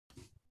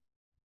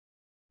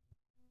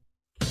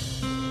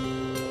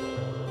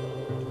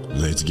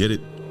Let's get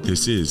it.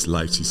 This is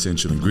Life's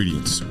Essential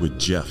Ingredients with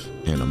Jeff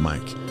and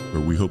Mike,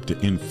 where we hope to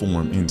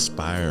inform,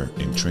 inspire,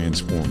 and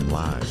transform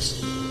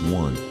lives,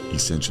 one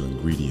essential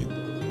ingredient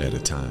at a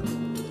time.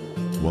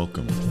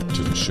 Welcome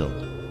to the show.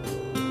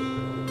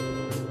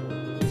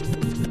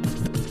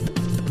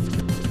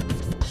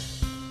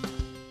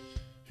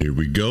 Here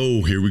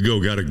we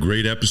go. Got a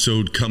great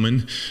episode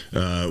coming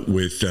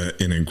with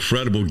an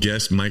incredible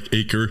guest, Mike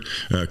Aker,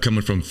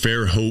 coming from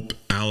Fairhope,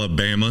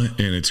 Alabama,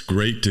 and it's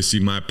great to see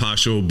my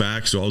Pasho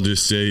back. So I'll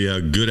just say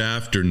good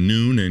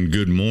afternoon and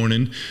good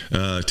morning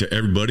to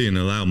everybody, and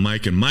allow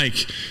Mike and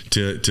Mike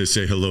to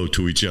say hello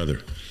to each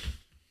other.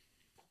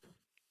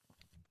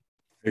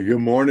 Hey, good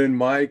morning,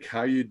 Mike.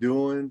 How you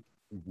doing?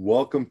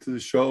 Welcome to the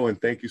show,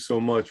 and thank you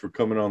so much for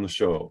coming on the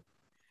show.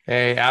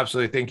 Hey,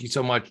 absolutely. Thank you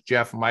so much,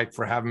 Jeff and Mike,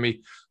 for having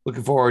me.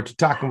 Looking forward to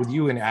talking with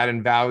you and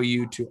adding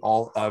value to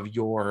all of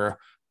your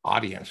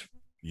audience.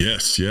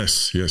 Yes.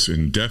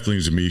 And definitely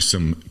there's going to be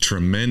some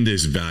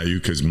tremendous value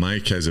because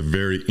Mike has a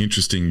very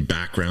interesting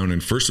background.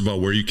 And first of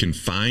all, where you can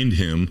find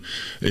him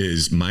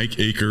is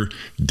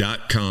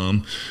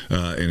mikeaker.com.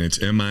 And it's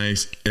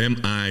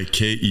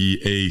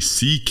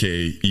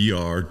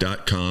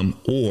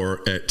MikeACKER.com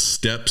or at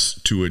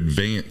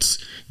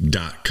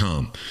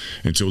stepstoadvance.com.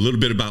 And so a little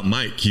bit about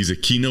Mike. He's a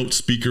keynote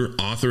speaker,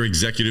 author,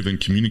 executive, and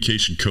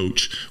communication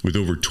coach with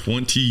over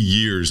 20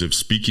 years of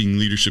speaking,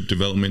 leadership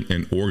development,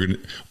 and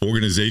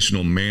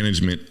organizational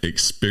management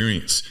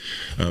experience.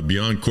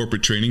 Beyond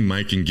corporate training,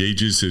 Mike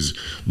engages his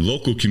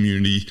local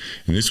community,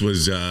 and this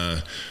was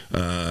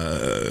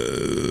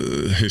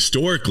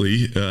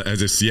historically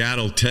as a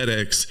Seattle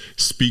TEDx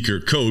speaker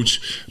coach,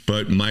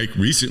 but Mike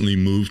recently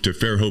moved to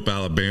Fairhope,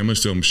 Alabama,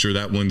 so I'm sure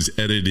that one's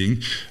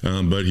editing,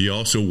 but he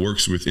also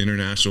works with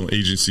international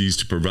agencies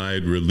to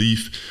provide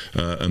relief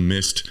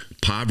amidst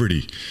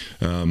poverty.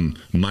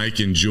 Mike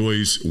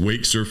enjoys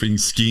wake surfing,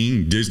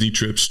 skiing, Disney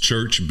trips,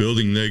 church,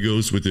 building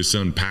Legos with his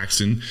son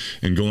Paxton,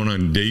 and going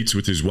on dates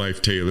with his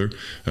wife Taylor.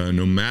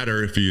 No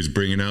matter if he is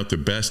bringing out the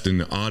best in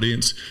the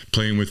audience,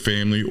 playing with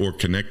family, or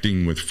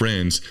connecting with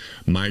friends,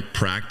 Mike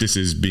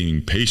practices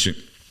being present,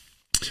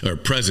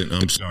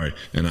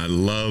 and I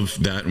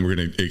love that, and we're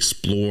going to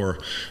explore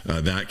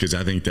that because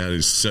I think that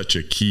is such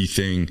a key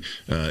thing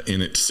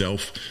in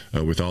itself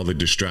with all the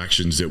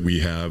distractions that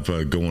we have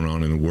going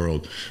on in the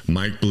world.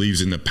 Mike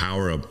believes in the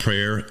power of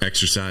prayer,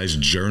 exercise,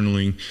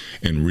 journaling,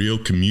 and real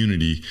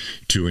community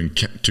to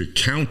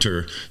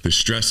counter the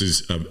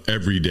stresses of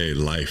everyday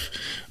life.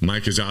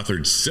 Mike has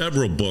authored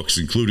several books,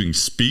 including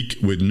Speak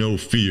with No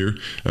Fear,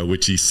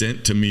 which he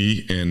sent to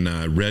me, and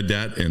I read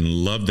that and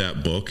loved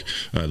that book.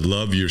 I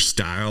love your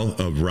style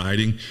of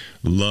writing.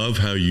 Love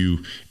how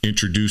you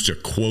introduce a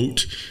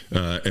quote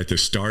at the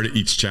start of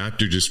each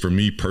chapter. Just for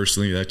me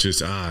personally, that's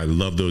just, I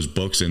love those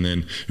books. And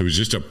then it was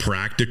just a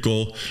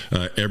practical,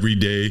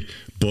 everyday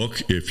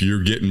book. If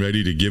you're getting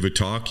ready to give a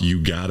talk,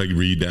 you got to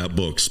read that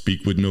book,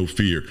 Speak with No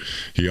Fear.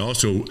 He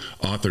also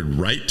authored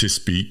Right to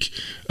Speak,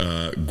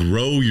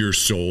 Grow Your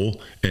Soul,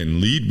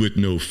 and Lead with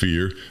No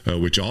Fear,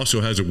 which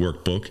also has a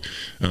workbook.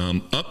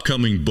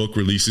 Upcoming book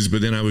releases,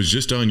 but then I was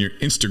just on your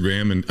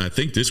Instagram, and I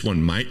think this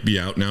one might be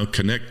out now,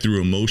 Connect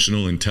Through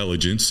Emotional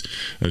Intelligence.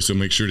 So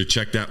make sure to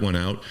check that one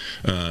out.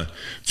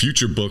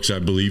 Future books, I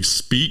believe,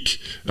 Speak,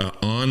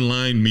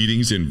 Online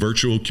Meetings and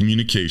Virtual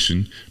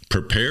Communication,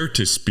 Prepare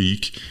to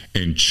Speak,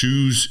 and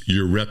Choose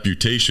Your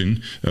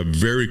Reputation. A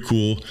very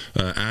cool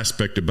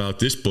aspect about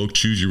this book,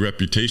 Choose Your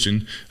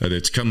Reputation,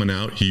 that's coming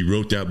out. He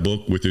wrote that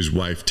book with his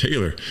wife,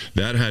 Taylor.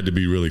 That had to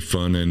be really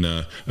fun and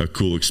a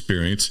cool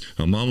experience.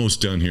 I'm almost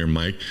done here,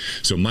 Mike.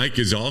 So Mike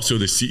is also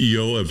the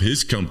CEO of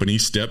his company,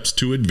 Steps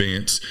to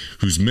Advance,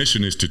 whose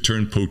mission is to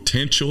turn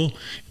potential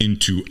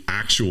into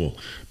actual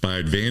by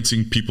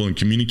advancing people in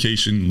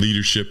communication,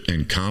 leadership,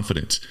 and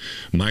confidence.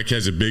 Mike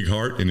has a big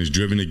heart and is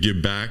driven to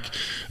give back,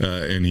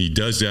 and he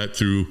does that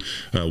through,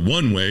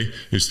 one way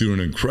is through an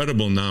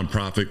incredible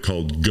nonprofit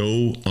called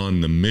Go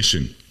on the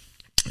Mission.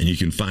 And you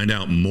can find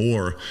out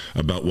more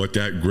about what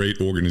that great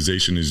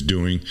organization is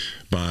doing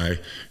by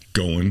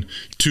going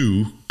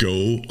to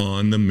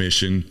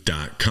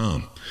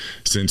goonthemission.com.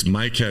 Since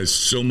Mike has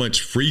so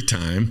much free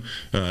time,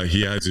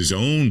 he has his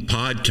own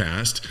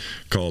podcast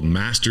called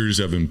Masters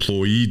of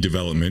Employee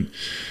Development.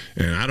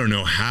 And I don't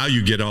know how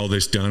you get all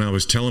this done. I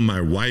was telling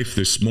my wife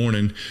this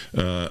morning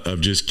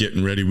of just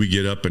getting ready. We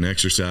get up and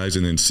exercise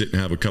and then sit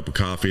and have a cup of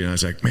coffee. And I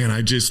was like, man,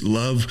 I just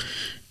love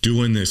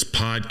doing this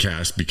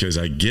podcast because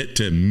I get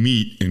to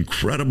meet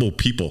incredible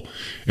people.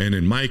 And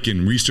in Mike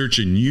and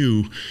researching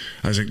you,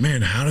 I was like,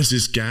 man, how does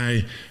this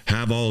guy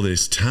have all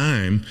this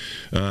time?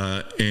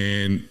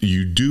 And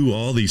you do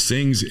all these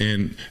things.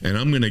 And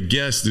I'm going to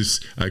guess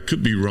this, I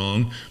could be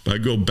wrong, but I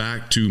go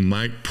back to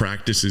Mike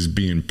practices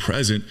being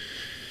present,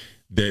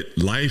 that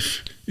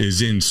life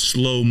is in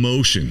slow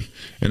motion.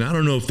 And I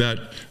don't know if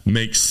that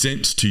makes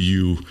sense to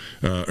you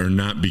or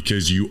not,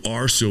 because you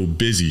are so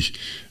busy.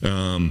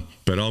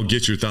 But I'll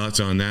get your thoughts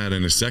on that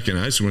in a second.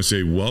 I just want to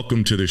say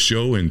welcome to the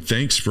show, and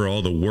thanks for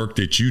all the work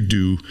that you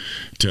do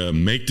to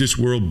make this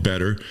world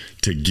better,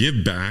 to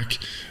give back,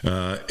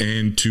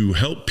 and to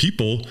help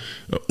people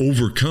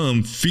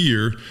overcome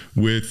fear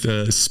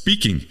with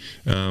speaking.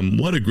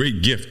 What a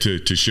great gift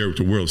to share with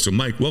the world. So,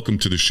 Mike, welcome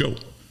to the show.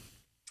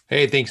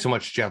 Hey, thanks so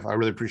much, Jeff. I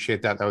really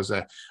appreciate that. That was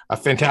a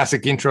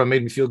fantastic intro. It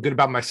made me feel good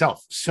about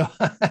myself. So,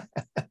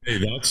 hey,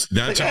 that's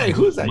like, hey,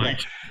 who's that Mike?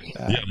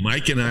 Guy?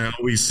 Mike and I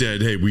always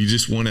said, hey, we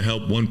just want to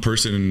help one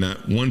person, and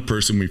that one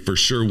person, we for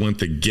sure want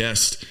the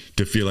guest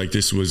to feel like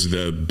this was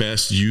the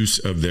best use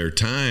of their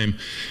time.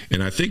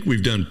 And I think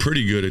we've done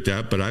pretty good at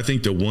that. But I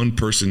think the one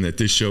person that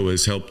this show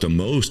has helped the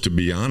most, to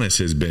be honest,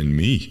 has been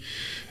me.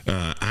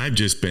 I've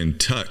just been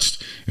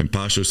touched, and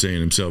Pasho saying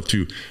himself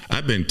too,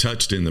 I've been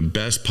touched in the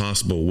best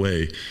possible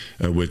way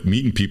with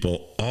meeting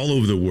people all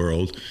over the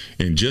world.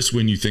 And just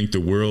when you think the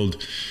world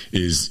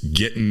is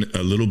getting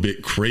a little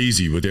bit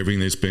crazy with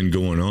everything that's been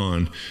going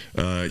on,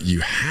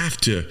 you have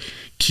to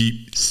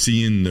keep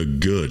seeing the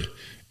good.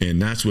 And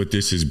that's what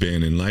this has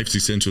been. And Life's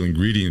Essential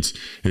Ingredients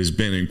has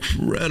been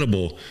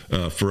incredible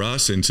for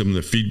us, and some of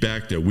the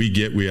feedback that we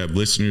get. We have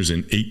listeners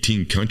in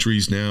 18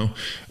 countries now,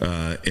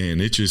 and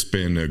it's just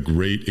been a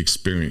great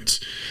experience.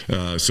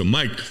 So,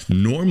 Mike,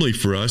 normally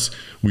for us,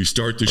 we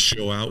start the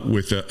show out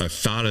with a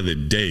thought of the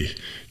day,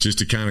 just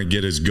to kind of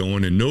get us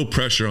going. And no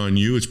pressure on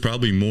you. It's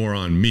probably more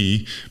on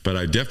me, but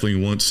I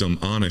definitely want some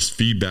honest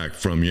feedback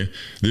from you.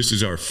 This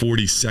is our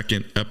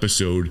 42nd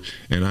episode,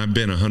 and I've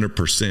been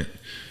 100%.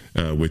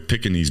 With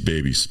picking these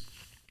babies.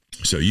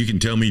 So you can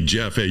tell me,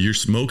 Jeff, hey, you're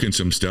smoking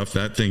some stuff.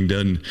 That thing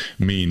doesn't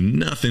mean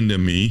nothing to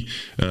me,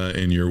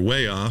 and you're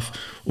way off.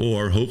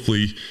 Or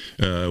hopefully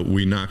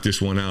we knock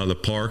this one out of the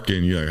park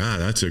and you're like,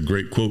 that's a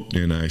great quote,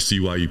 and I see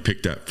why you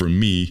picked that for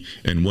me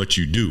and what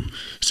you do.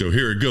 So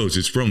here it goes.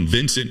 It's from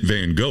Vincent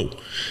van Gogh.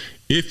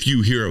 If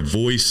you hear a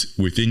voice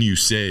within you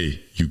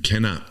say you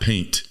cannot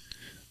paint,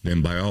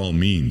 then by all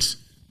means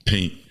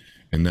paint,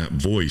 and that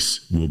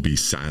voice will be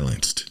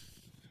silenced.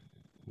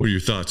 What are your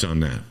thoughts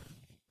on that?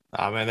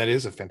 Oh man, that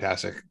is a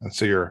fantastic. And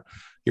so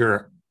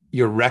your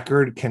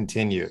record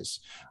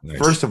continues. Nice.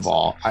 First of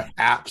all, I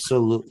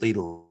absolutely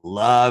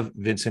love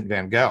Vincent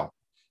van Gogh.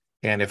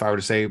 And if I were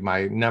to say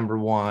my number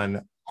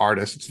one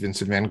artist, it's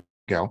Vincent van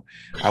Gogh.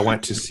 I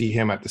went to see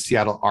him at the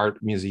Seattle Art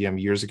Museum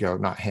years ago,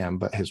 not him,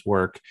 but his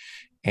work.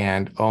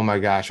 And oh my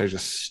gosh, I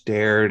just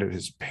stared at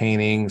his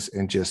paintings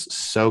and just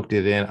soaked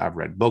it in. I've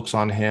read books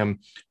on him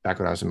back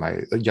when I was in my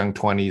young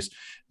 20s.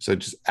 So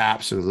just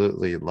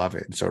absolutely love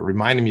it. So it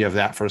reminded me of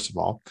that, first of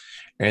all.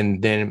 And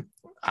then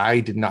I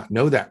did not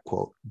know that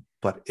quote,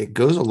 but it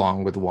goes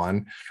along with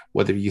one,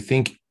 whether you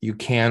think you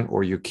can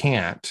or you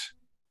can't,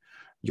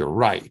 you're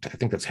right. I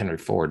think that's Henry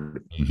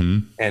Ford. Mm-hmm.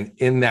 And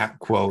in that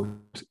quote,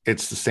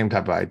 it's the same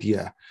type of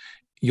idea.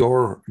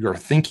 Your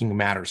thinking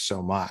matters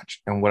so much.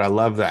 And what I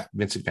love that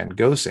Vincent van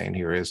Gogh saying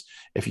here is,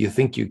 if you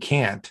think you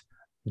can't,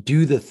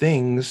 do the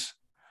things,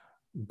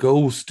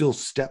 go still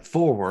step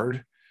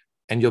forward,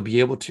 and you'll be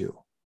able to.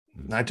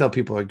 And I tell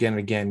people again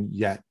and again,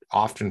 yet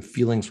often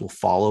feelings will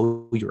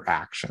follow your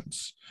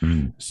actions.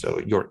 Mm. So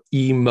your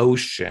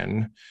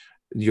emotion,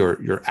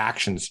 your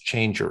actions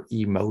change your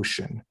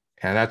emotion.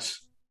 And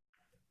that's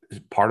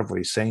part of what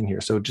he's saying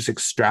here. So just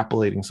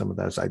extrapolating some of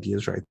those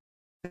ideas right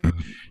there.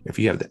 If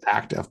you have the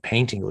act of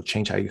painting, it will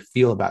change how you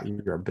feel about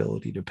your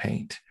ability to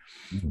paint.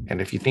 Mm.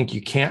 And if you think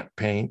you can't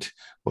paint,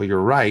 well,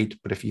 you're right.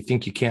 But if you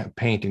think you can't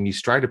paint and you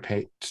try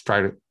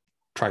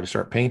to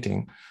start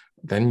painting,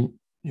 then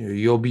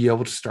you'll be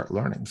able to start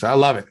learning. So I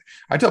love it.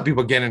 I tell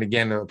people again and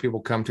again, people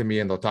come to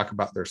me and they'll talk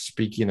about their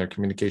speaking, their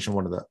communication.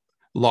 One of the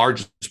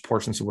largest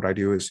portions of what I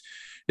do is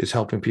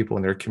helping people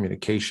in their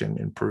communication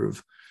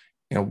improve.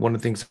 And one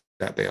of the things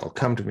that they'll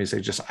come to me and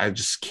say, I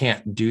just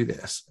can't do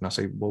this. And I'll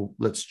say, well,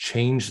 let's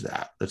change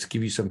that. Let's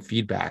give you some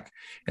feedback.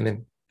 And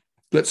then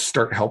let's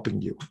start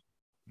helping you.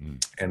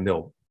 Mm. And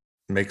they'll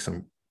make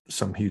some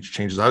huge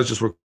changes. I was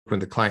just working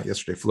with a client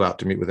yesterday, flew out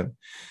to meet with him.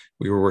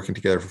 We were working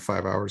together for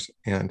 5 hours.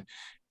 And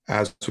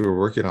as we were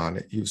working on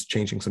it, he was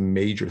changing some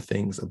major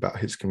things about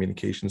his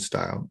communication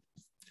style.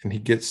 And he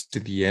gets to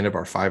the end of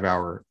our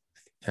 5-hour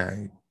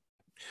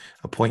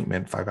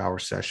appointment, 5-hour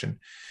session.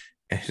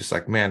 And he's just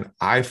like, man,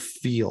 I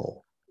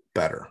feel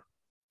better.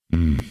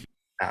 Mm.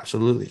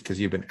 Absolutely. Because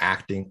you've been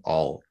acting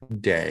all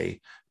day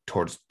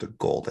towards the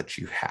goal that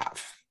you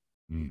have.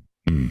 Mm.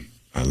 Mm.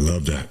 I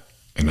love that.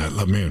 And I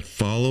love, man,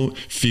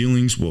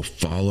 feelings will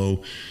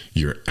follow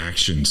your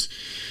actions.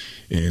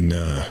 And,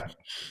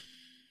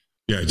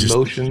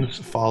 emotions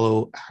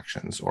follow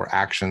actions, or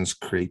actions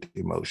create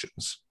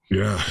emotions.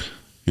 Yeah.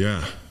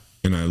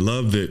 And I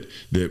love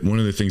that one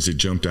of the things that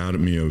jumped out at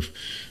me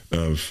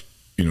of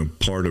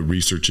part of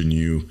researching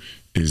you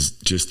is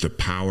just the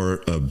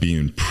power of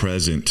being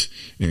present.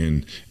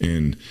 And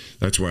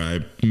that's where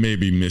I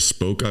maybe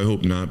misspoke, I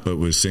hope not, but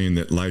was saying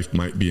that life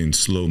might be in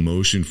slow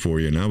motion for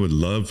you. And I would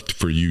love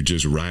for you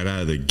just right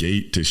out of the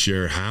gate to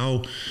share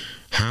how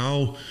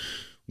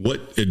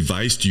what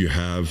advice do you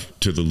have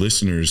to the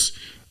listeners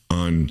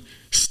on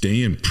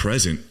staying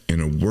present in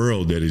a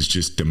world that is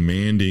just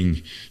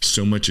demanding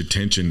so much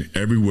attention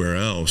everywhere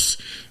else?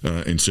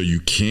 And so you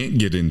can't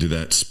get into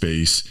that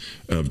space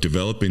of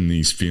developing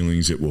these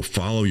feelings that will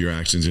follow your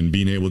actions and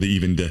being able to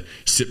even to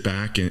sit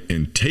back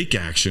and take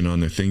action on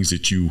the things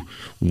that you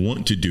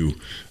want to do.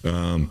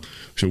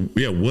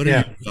 What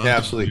are you?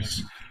 Absolutely.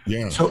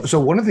 Yeah. So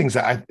one of the things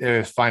that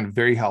I find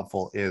very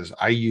helpful is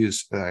I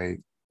use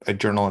a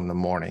journal in the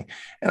morning,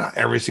 and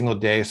every single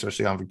day,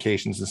 especially on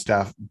vacations and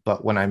stuff.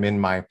 But when I'm in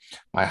my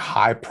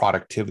high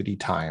productivity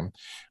time,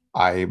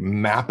 I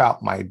map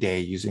out my day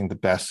using the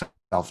Best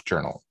Self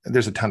Journal. And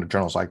there's a ton of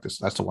journals like this.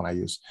 That's the one I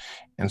use.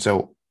 And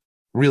so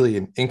really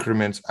in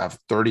increments of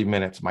 30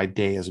 minutes, my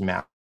day is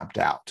mapped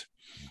out.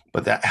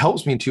 But that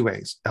helps me in two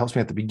ways. It helps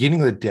me at the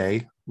beginning of the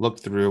day, look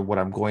through what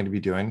I'm going to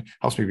be doing,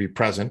 helps me be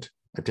present.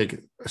 I take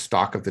a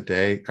stock of the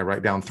day. I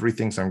write down 3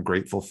 things I'm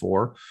grateful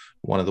for.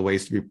 One of the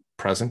ways to be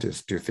present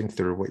is to think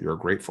through what you're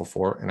grateful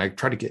for. And I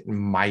try to get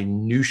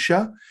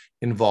minutia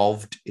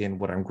involved in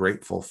what I'm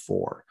grateful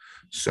for.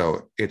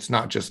 So it's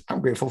not just,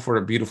 I'm grateful for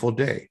a beautiful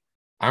day.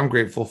 I'm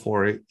grateful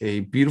for a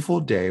beautiful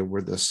day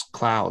where the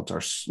clouds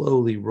are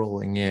slowly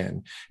rolling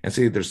in, and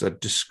see there's a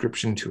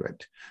description to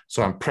it.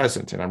 So I'm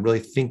present and I'm really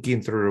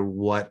thinking through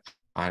what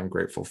I'm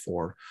grateful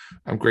for.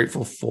 I'm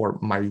grateful for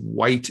my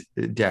white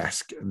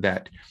desk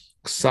that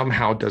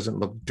somehow doesn't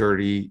look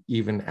dirty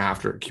even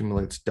after it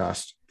accumulates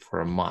dust for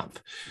a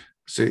month.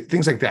 So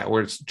things like that,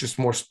 where it's just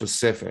more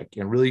specific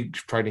and really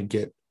trying to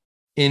get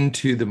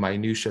into the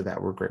minutia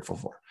that we're grateful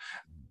for.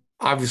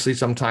 Obviously,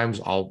 sometimes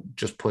I'll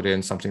just put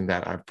in something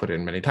that I've put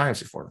in many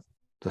times before,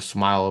 the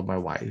smile of my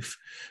wife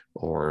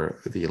or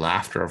the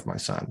laughter of my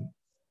son,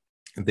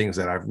 and things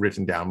that I've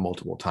written down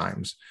multiple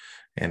times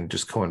and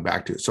just going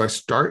back to it. So I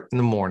start in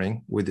the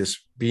morning with this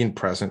being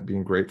present,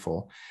 being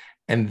grateful.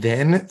 And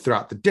then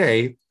throughout the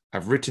day,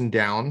 I've written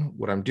down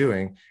what I'm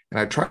doing, and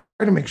I try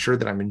to make sure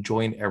that I'm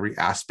enjoying every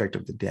aspect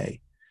of the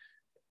day.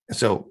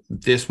 So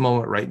this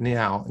moment right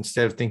now,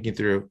 instead of thinking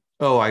through,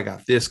 oh, I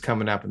got this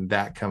coming up and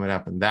that coming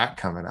up and that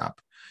coming up,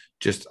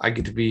 just I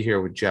get to be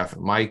here with Jeff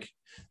and Mike.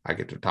 I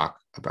get to talk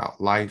about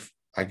life.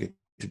 I get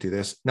to do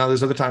this. Now,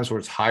 there's other times where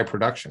it's high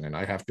production and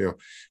I have to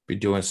be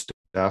doing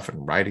stuff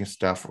and writing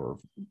stuff or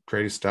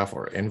creating stuff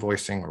or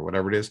invoicing or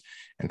whatever it is,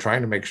 and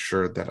trying to make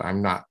sure that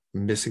I'm not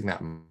missing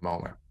that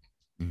moment.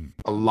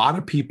 A lot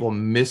of people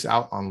miss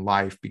out on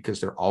life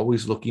because they're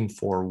always looking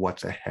for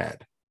what's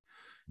ahead.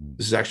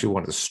 This is actually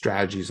one of the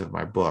strategies of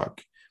my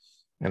book.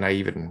 And I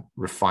even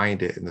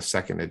refined it in the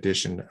second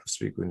edition of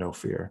Speak With No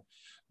Fear,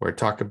 where I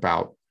talk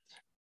about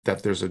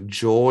that there's a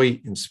joy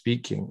in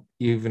speaking,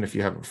 even if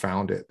you haven't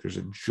found it. There's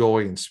a joy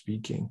in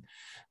speaking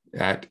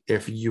that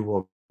if you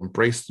will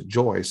embrace the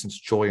joy, since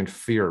joy and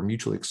fear are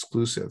mutually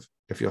exclusive,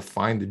 if you'll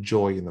find the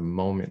joy in the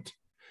moment,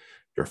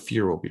 your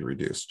fear will be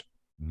reduced.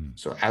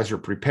 So as you're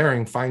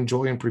preparing, find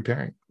joy in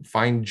preparing.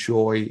 Find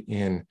joy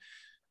in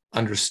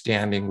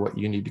understanding what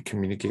you need to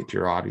communicate to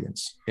your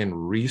audience, in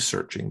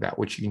researching that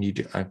which you need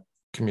to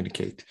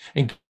communicate,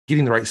 and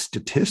getting the right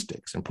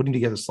statistics and putting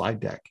together a slide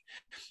deck,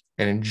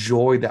 and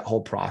enjoy that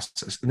whole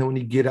process. And then when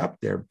you get up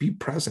there, be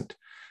present.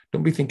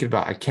 Don't be thinking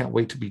about, I can't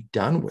wait to be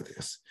done with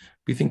this.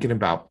 Be thinking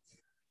about,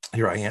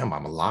 here I am,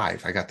 I'm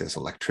alive. I got this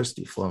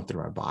electricity flowing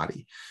through my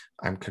body.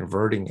 I'm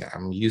converting it.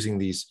 I'm using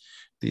these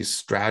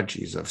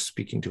strategies of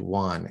speaking to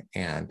one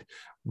and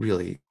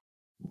really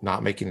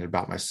not making it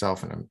about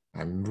myself. And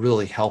I'm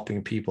really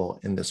helping people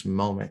in this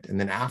moment. And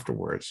then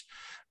afterwards,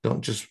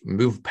 don't just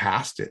move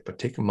past it, but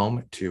take a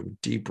moment to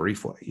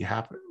debrief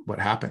what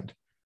happened.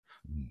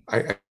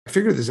 I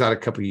figured this out a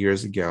couple of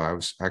years ago. I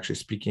was actually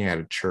speaking at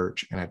a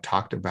church, and I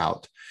talked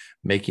about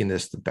making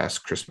this the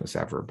best Christmas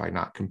ever by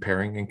not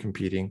comparing and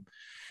competing.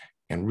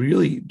 And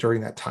really,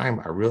 during that time,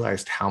 I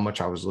realized how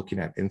much I was looking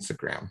at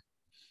Instagram.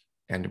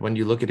 And when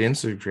you look at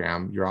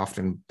Instagram, you're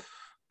often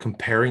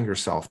comparing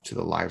yourself to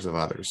the lives of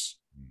others.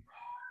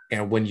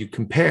 And when you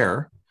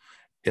compare,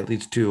 it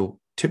leads to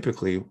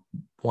typically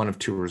one of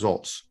two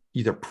results: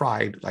 either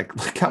pride, like,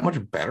 look how much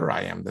better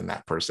I am than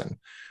that person.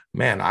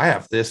 Man, I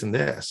have this and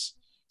this.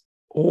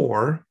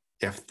 Or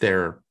if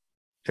they're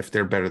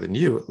better than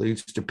you, it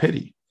leads to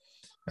pity.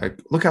 Like,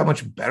 look how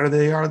much better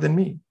they are than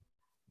me.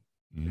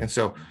 And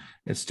so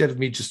instead of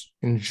me just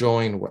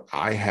enjoying what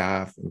I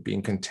have and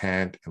being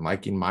content and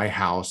liking my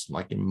house and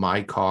liking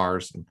my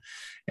cars and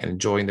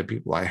enjoying the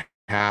people I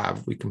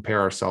have, we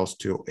compare ourselves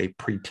to a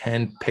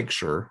pretend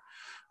picture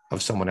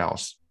of someone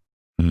else.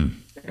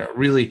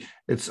 Really,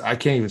 I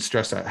can't even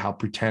stress that, how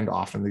pretend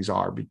often these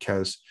are,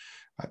 because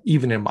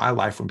even in my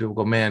life, when people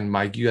go, man,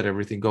 Mike, you had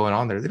everything going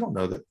on there, they don't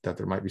know that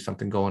there might be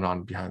something going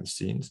on behind the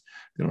scenes.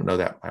 They don't know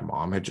that my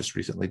mom had just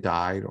recently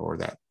died, or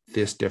that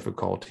this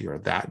difficulty or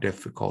that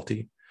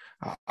difficulty.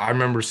 I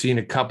remember seeing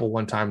a couple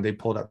one time, they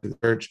pulled up to the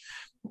church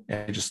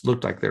and it just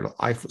looked like their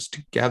life was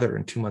together.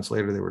 And 2 months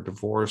later, they were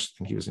divorced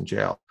and he was in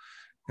jail.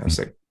 And I was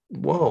like,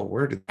 whoa,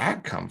 where did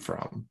that come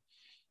from?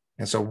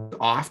 And so we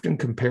often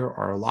compare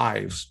our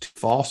lives to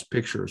false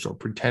pictures or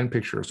pretend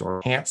pictures or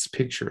enhanced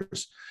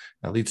pictures.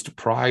 That leads to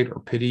pride or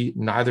pity.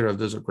 Neither of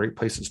those are great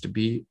places to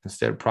be.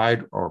 Instead,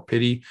 pride or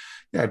pity,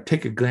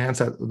 take a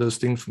glance at those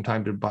things from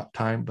time to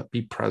time, but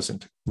be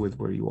present with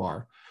where you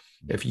are.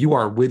 If you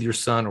are with your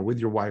son or with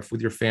your wife,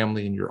 with your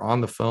family, and you're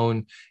on the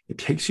phone, it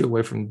takes you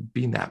away from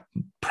being that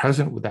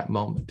present with that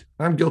moment.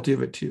 And I'm guilty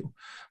of it too.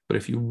 But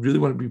if you really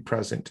want to be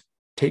present,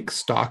 take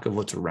stock of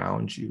what's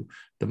around you,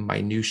 the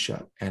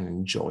minutia, and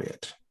enjoy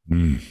it.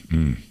 Man,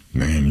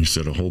 you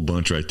said a whole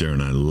bunch right there,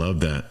 and I love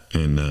that.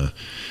 And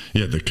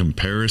the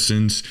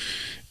comparisons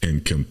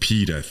and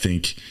compete, I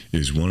think,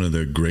 is one of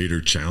the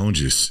greater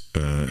challenges,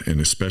 and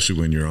especially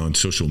when you're on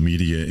social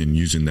media and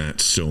using that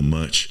so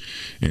much.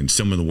 And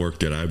some of the work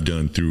that I've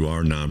done through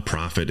our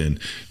nonprofit, and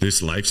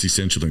this Life's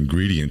Essential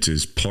Ingredients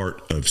is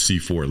part of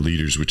C4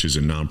 Leaders, which is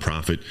a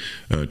nonprofit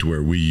to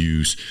where we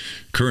use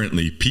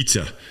currently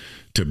pizza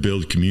to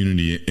build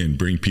community and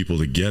bring people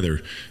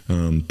together.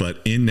 But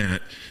in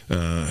that,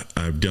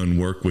 I've done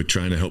work with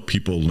trying to help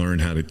people learn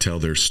how to tell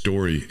their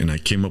story. And I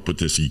came up with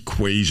this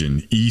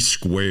equation: E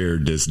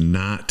squared does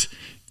not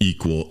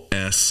equal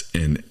S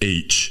and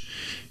H.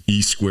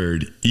 E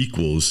squared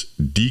equals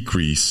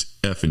decrease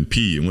F and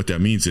P. And what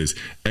that means is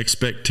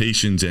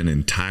expectations and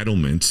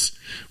entitlements,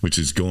 which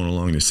is going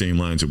along the same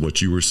lines of what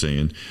you were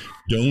saying,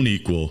 don't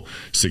equal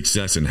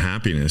success and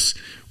happiness.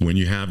 When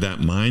you have that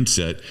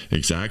mindset,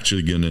 it's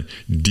actually going to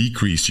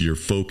decrease your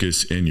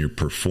focus and your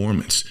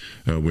performance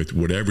with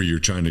whatever you're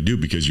trying to do,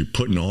 because you're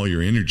putting all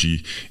your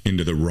energy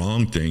into the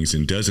wrong things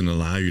and doesn't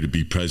allow you to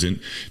be present,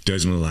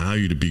 doesn't allow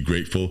you to be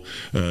grateful,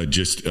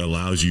 just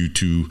allows you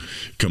to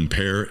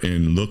compare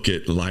and look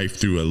at life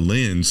through a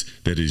lens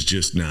that is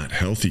just not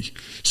healthy.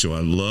 So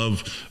I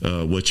love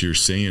what you're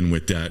saying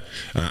with that.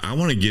 I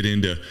want to get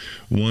into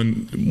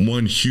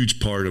one huge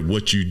part of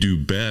what you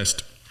do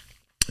best.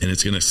 And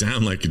it's going to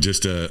sound like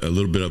just a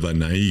little bit of a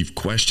naive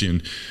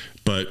question,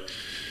 but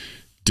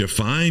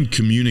define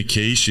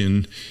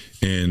communication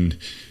and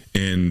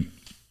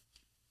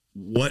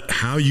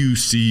how you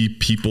see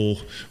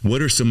people.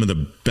 What are some of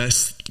the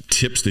best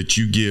tips that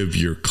you give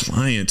your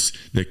clients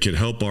that could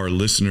help our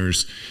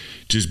listeners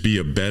just be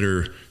a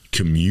better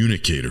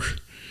communicator?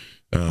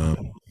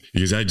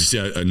 Because I just see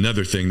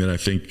another thing that I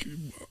think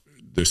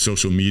the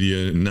social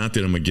media, not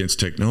that I'm against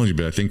technology,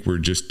 but I think we're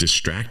just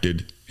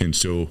distracted. And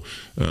so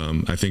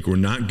I think we're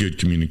not good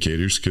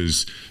communicators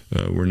because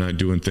we're not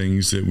doing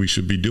things that we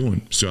should be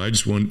doing. So I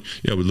just would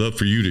love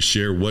for you to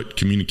share what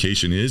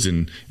communication is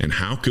and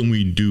how can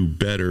we do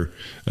better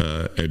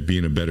at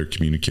being a better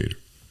communicator.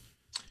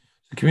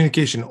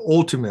 Communication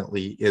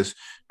ultimately is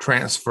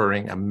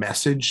transferring a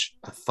message,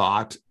 a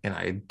thought, an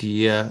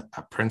idea,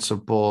 a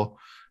principle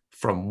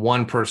from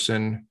one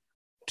person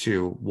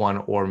to one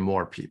or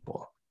more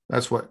people.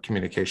 That's what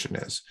communication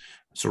is.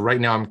 So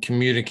right now I'm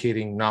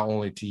communicating not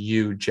only to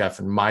you, Jeff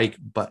and Mike,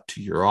 but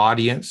to your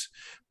audience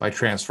by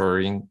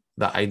transferring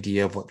the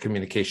idea of what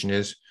communication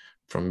is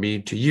from me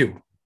to you.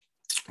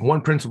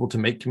 One principle to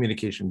make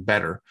communication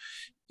better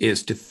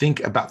is to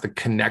think about the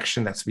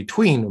connection that's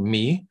between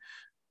me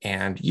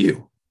and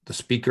you, the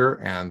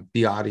speaker and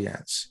the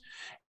audience.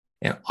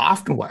 And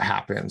often what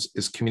happens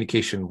is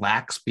communication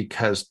lacks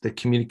because the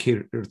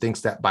communicator thinks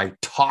that by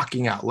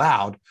talking out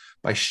loud,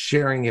 by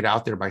sharing it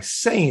out there, by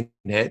saying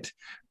it,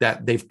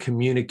 that they've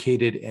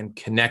communicated and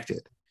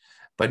connected.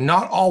 But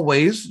not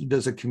always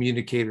does a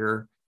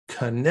communicator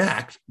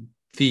connect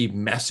the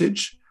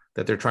message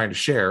that they're trying to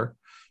share,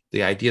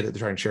 the idea that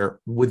they're trying to share,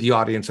 with the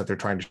audience that they're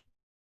trying to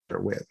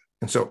share with.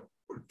 And so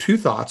 2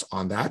 thoughts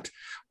on that.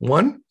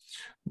 1,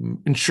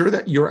 ensure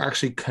that you're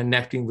actually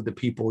connecting with the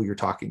people you're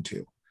talking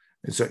to.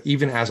 And so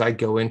even as I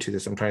go into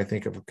this, I'm trying to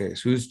think of, okay,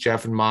 so who's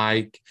Jeff and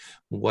Mike?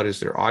 What is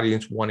their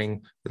audience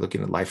wanting? They're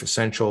looking at life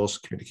essentials.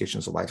 Communication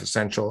is a life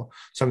essential.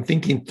 So I'm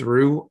thinking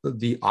through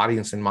the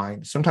audience in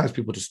mind. Sometimes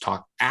people just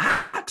talk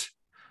at,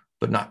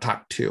 but not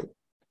talk to.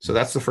 So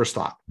that's the first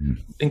thought.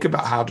 Think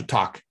about how to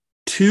talk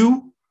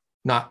to,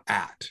 not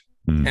at.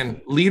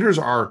 And leaders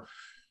are,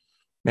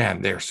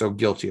 man, they're so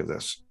guilty of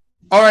this.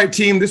 All right,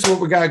 team, this is what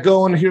we got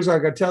going. Here's what I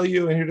got to tell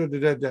you. And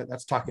here,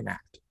 that's talking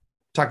at.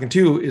 Talking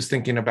to is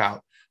thinking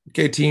about,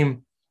 okay,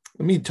 team,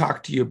 let me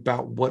talk to you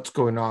about what's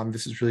going on.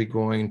 This is really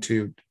going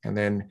to, and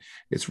then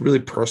it's really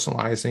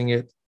personalizing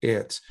it.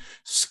 It's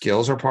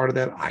skills are part of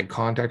that. Eye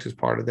contact is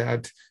part of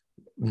that.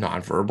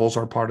 Nonverbals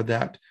are part of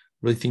that.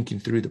 Really thinking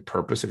through the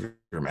purpose of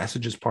your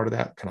message is part of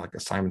that. Kind of like a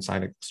Simon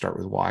Sinek, start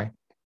with why.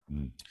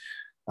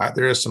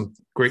 There is some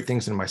great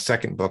things in my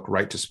second book,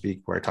 Right to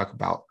Speak, where I talk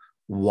about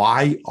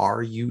why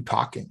are you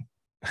talking?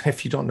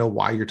 If you don't know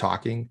why you're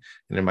talking,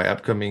 and in my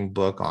upcoming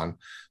book on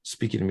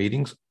speaking to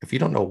meetings, if you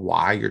don't know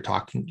why you're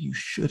talking, you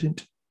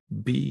shouldn't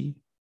be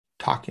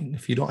talking.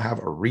 If you don't have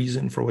a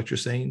reason for what you're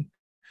saying,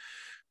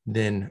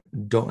 then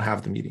don't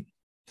have the meeting.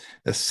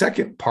 The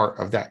second part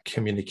of that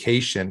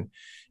communication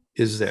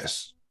is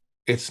this: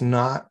 it's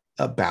not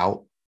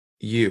about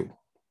you.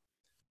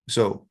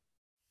 So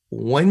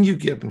when you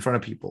get up in front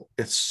of people,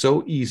 it's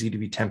so easy to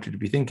be tempted to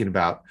be thinking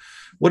about,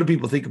 what do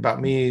people think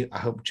about me? I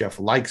hope Jeff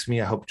likes me.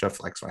 I hope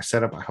Jeff likes my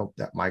setup. I hope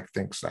that Mike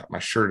thinks that my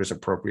shirt is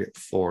appropriate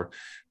for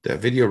the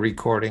video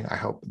recording. I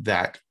hope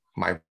that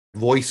my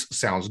voice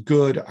sounds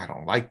good. I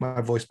don't like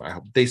my voice, but I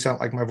hope they sound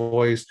like my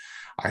voice.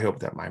 I hope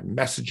that my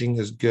messaging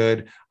is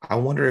good. I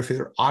wonder if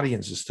their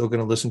audience is still going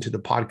to listen to the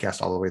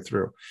podcast all the way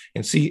through,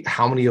 and see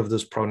how many of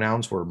those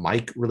pronouns were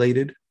Mike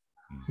related,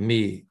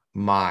 me,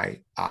 my,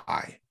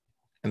 I.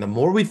 And the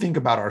more we think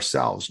about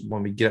ourselves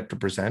when we get up to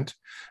present,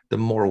 the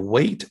more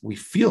weight we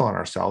feel on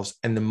ourselves,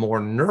 and the more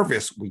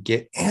nervous we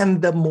get,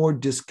 and the more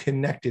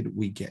disconnected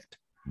we get.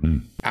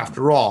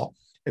 After all,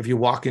 if you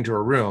walk into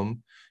a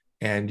room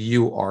and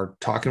you are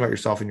talking about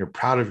yourself and you're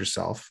proud of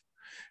yourself,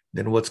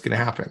 then what's going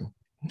to happen?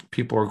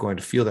 People are going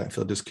to feel that and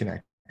feel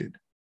disconnected.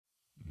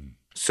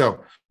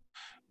 So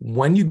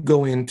when you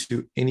go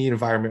into any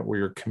environment where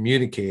you're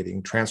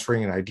communicating,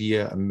 transferring an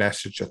idea, a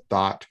message, a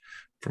thought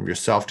from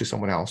yourself to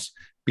someone else,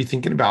 be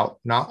thinking about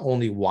not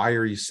only why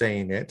are you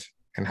saying it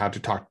and how to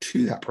talk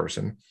to that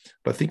person,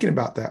 but thinking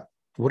about that.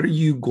 What are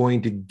you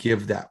going to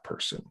give that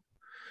person?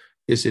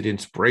 Is it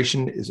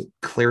inspiration? Is it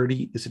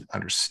clarity? Is it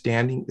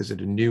understanding? Is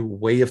it a new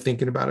way of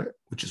thinking about it,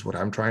 which is what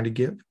I'm trying to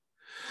give?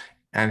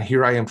 And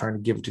here I am trying to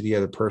give it to the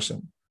other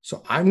person.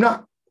 So I'm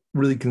not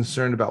really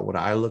concerned about what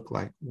I look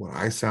like, what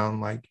I sound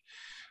like,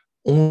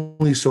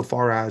 only so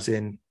far as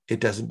in it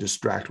doesn't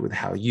distract with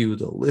how you,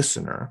 the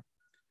listener,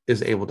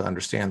 is able to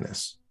understand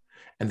this.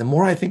 And the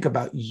more I think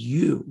about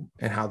you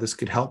and how this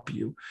could help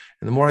you,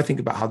 and the more I think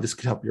about how this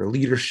could help your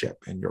leadership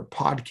and your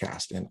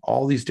podcast and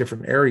all these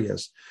different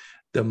areas,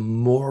 the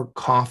more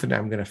confident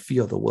I'm going to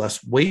feel, the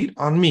less weight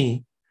on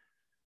me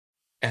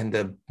and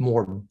the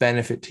more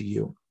benefit to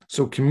you.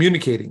 So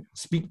communicating,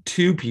 speak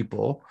to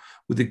people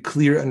with a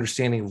clear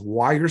understanding of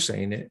why you're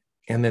saying it.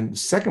 And then the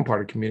second part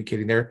of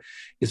communicating there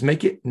is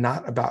make it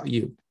not about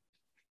you.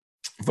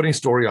 Funny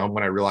story on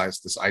when I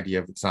realized this idea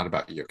of it's not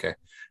about you. Okay.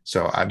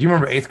 So do you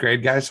remember 8th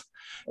grade, guys?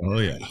 Oh,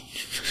 yeah.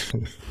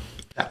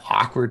 That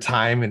awkward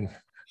time in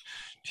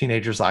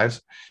teenagers'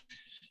 lives.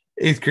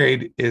 8th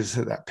grade is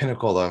that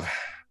pinnacle of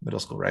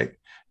middle school, right?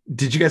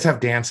 Did you guys have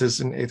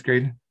dances in 8th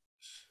grade?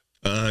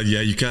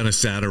 Yeah, you kind of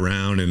sat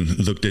around and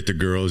looked at the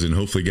girls and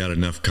hopefully got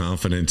enough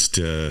confidence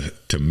to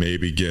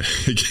maybe get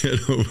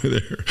over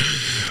there.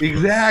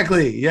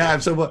 Exactly. Yeah.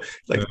 So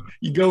like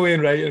you go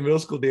in, right, in a middle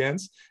school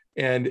dance,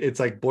 and it's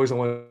like boys on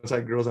one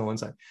side, girls on one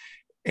side.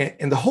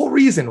 And the whole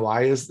reason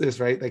why is this,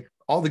 right? Like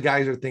all the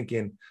guys are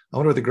thinking, I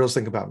wonder what the girls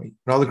think about me.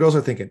 And all the girls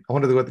are thinking, I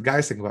wonder what the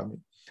guys think about me.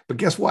 But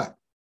guess what?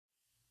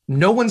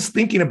 No one's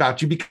thinking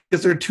about you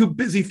because they're too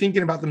busy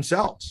thinking about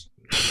themselves.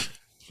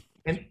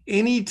 And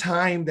any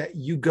time that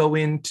you go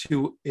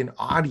into an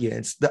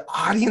audience, the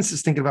audience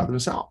is thinking about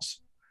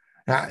themselves.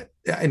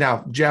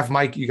 Now, Jeff,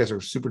 Mike, you guys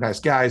are super nice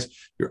guys.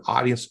 Your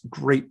audience,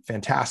 great,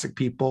 fantastic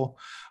people.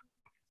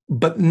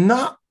 But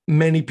not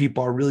many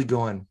people are really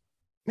going,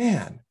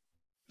 man,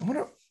 I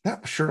wonder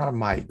that shirt on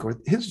Mike, or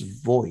his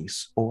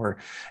voice, or,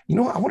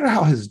 I wonder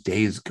how his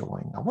day is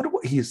going. I wonder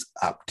what he's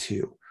up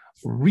to.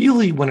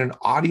 Really, when an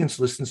audience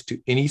listens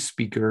to any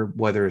speaker,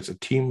 whether it's a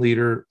team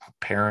leader, a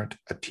parent,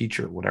 a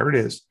teacher, whatever it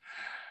is,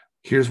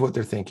 here's what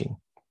they're thinking.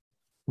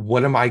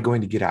 What am I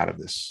going to get out of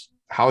this?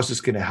 How is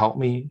this going to help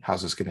me?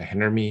 How's this going to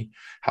hinder me?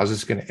 How's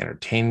this going to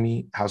entertain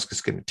me? How's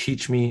this going to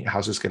teach me?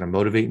 How's this going to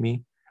motivate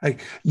me?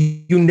 Like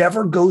you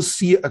never go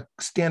see a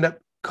stand-up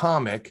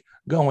comic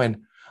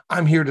going,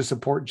 I'm here to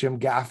support Jim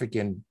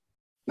Gaffigan.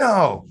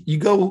 No, you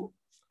go,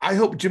 I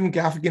hope Jim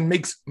Gaffigan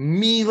makes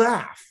me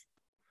laugh.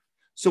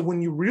 So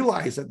when you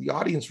realize that the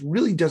audience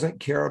really doesn't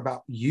care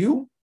about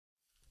you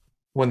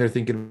when they're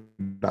thinking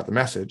about the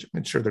message, I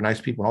mean, sure, they're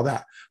nice people and all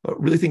that, but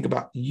really think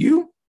about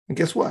you. And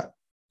guess what?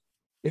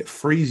 It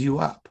frees you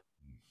up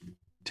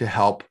to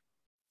help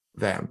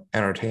them,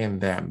 entertain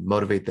them,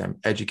 motivate them,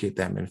 educate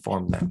them,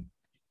 inform them.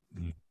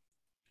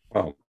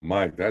 Oh,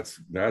 Mike, that's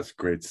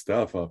great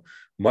stuff.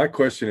 My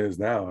question is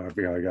now,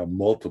 I got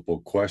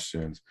multiple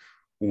questions.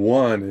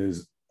 One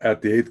is,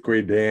 at the 8th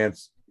grade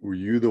dance, were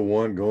you the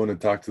one going to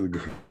talk to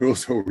the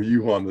girls, or were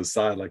you on the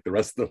side like the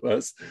rest of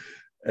us?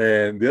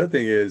 And the other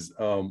thing is,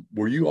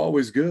 were you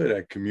always good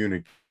at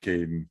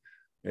communicating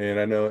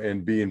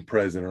and being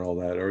present and all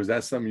that? Or is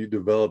that something you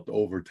developed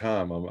over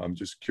time? I'm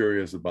just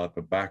curious about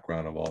the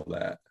background of all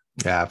that.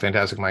 Yeah,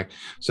 fantastic, Mike.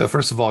 So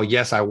first of all,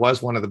 yes, I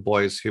was one of the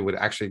boys who would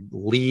actually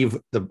leave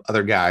the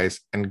other guys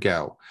and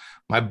go.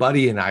 My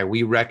buddy and I,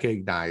 we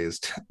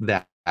recognized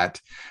that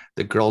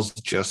the girls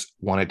just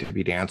wanted to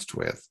be danced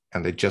with,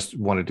 and they just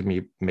wanted to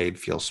be made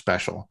feel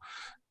special.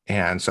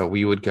 And so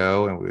we would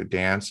go and we would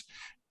dance.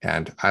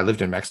 And I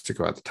lived in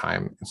Mexico at the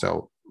time. And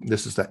so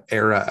this is the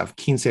era of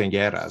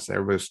quinceañeras.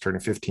 Everybody was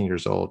turning 15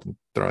 years old and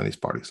throwing these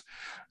parties.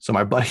 So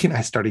my buddy and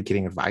I started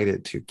getting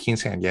invited to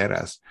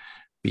quinceañeras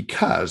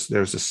because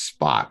there's a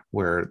spot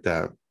where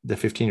the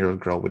 15-year-old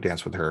girl would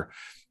dance with her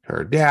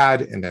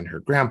dad, and then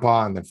her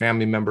grandpa, and then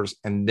family members.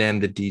 And then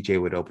the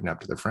DJ would open up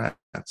to their friends.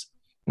 And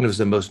it was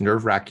the most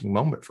nerve-wracking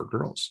moment for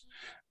girls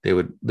they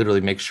would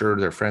literally make sure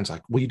their friends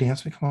like, will you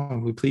dance with me? Come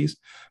on, will you please?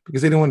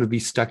 Because they didn't want to be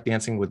stuck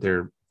dancing with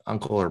their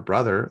uncle or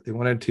brother. They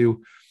wanted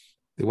to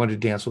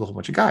dance with a whole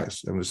bunch of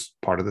guys. It was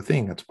part of the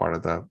thing. That's part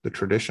of the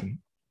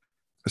tradition.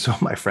 So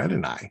my friend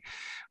and I,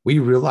 we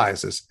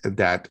realized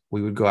that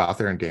we would go out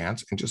there and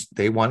dance, and just,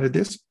 they wanted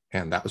this,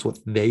 and that was what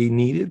they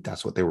needed.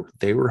 That's what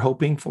they were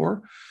hoping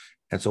for.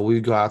 And so we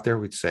would go out there,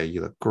 we'd say,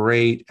 you look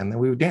great. And then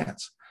we would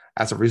dance.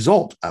 As a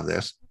result of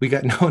this, we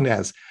got known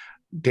as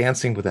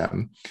Dancing with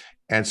Them.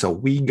 And so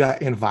we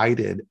got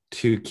invited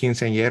to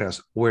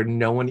quinceañeras where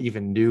no one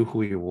even knew who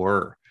we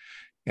were.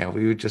 And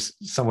we would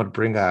just, someone would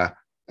bring a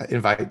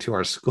invite to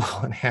our school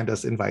and hand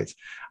us invites.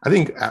 I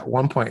think at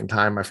one point in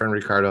time, my friend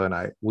Ricardo and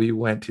I, we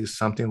went to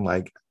something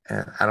like,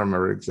 I don't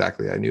remember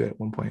exactly, I knew at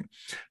one point,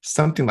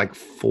 something like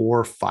 4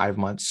 or 5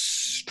 months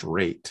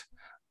straight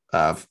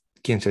of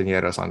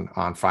quinceañeras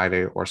on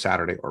Friday or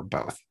Saturday or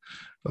both.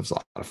 It was a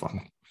lot of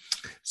fun.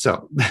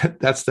 So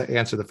that's the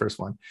answer to the first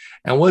one.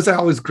 And was I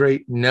always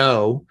great?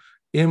 No.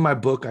 In my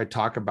book, I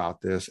talk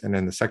about this. And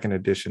in the second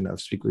edition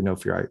of Speak with No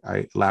Fear,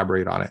 I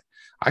elaborate on it.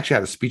 I actually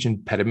had a speech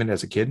impediment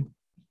as a kid,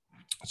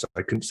 so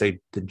I couldn't say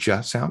the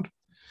 "j" sound.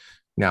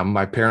 Now,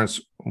 my parents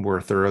were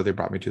thorough. They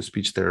brought me to a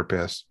speech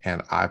therapist,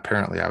 and I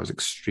was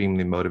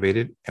extremely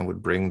motivated and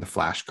would bring the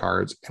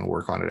flashcards and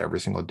work on it every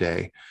single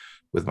day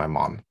with my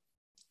mom.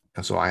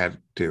 And so I had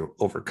to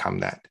overcome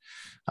that.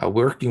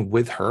 Working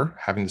with her,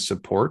 having the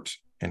support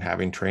and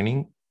having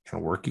training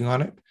and working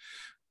on it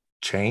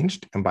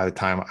changed. And by the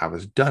time I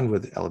was done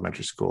with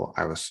elementary school,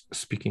 I was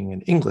speaking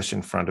in English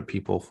in front of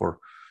people for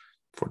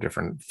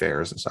different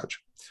fairs and such,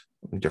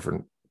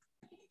 different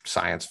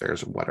science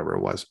fairs or whatever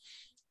it was.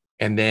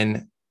 And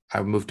then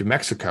I moved to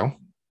Mexico,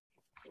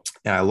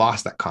 and I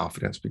lost that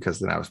confidence because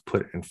then I was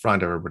put in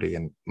front of everybody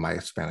and my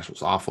Spanish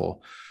was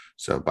awful.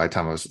 So by the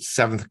time I was in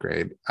 7th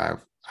grade,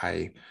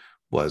 I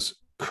was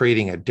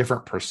creating a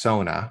different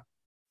persona,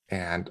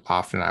 and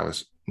often I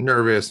was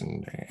nervous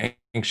and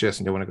anxious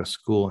and didn't want to go to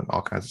school and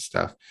all kinds of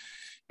stuff.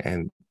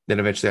 And then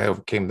eventually I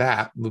overcame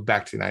that, moved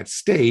back to the United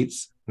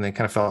States, and then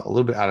kind of felt a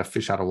little bit out of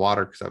fish out of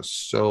water because I was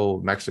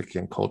so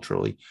Mexican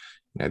culturally,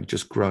 and I'd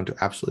just grown to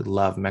absolutely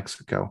love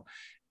Mexico,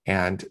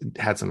 and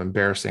had some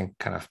embarrassing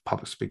kind of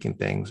public speaking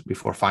things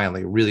before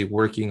finally really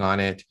working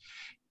on it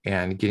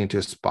and getting to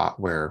a spot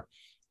where,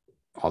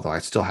 although I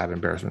still have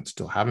embarrassments,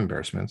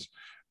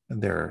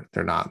 they're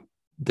not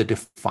the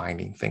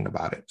defining thing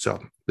about it.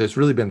 So there's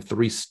really been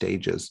 3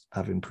 stages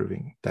of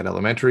improving: that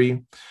elementary,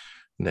 and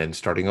then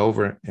starting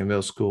over in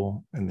middle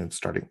school, and then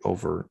starting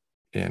over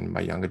in my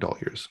young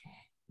adult years.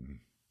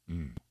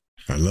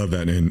 I love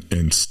that.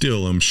 And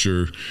still, I'm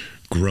sure,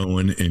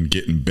 growing and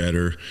getting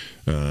better.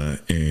 What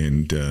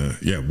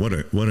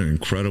an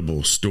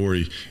incredible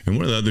story. And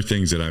one of the other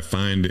things that I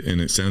find,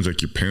 and it sounds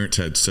like your parents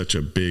had such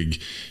a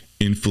big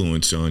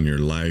influence on your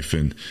life,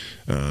 and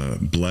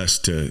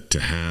blessed to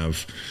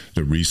have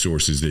the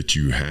resources that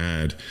you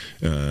had,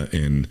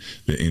 and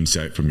the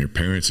insight from your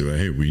parents about,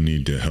 hey, we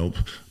need to help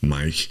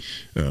Mike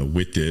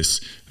with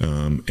this,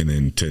 and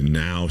then to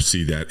now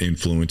see that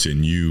influence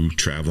in you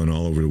traveling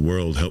all over the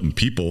world helping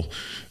people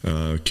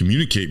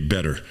communicate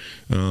better.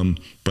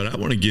 But I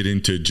want to get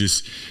into,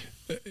 just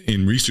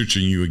in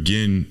researching you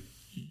again,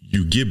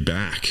 you give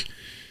back,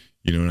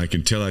 and I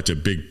can tell that's a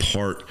big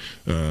part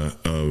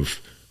of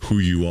who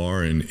you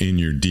are and in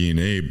your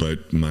DNA.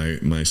 But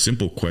my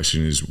simple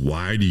question is,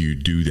 why do you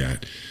do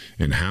that?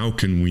 And how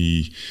can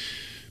we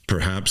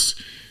perhaps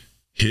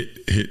hit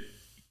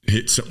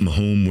something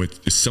home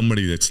with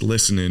somebody that's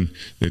listening,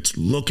 that's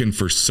looking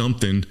for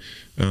something,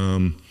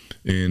 and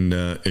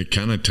it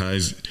kind of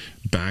ties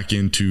back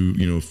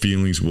into,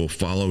 feelings will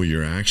follow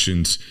your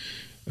actions.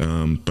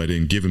 But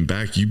in giving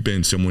back, you've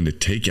been someone to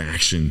take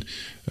action.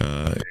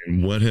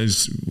 And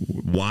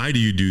why do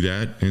you do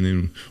that? And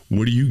then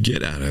what do you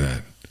get out of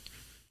that?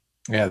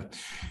 Yeah.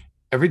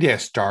 Every day I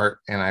start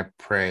and I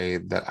pray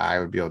that I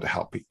would be able to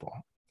help people.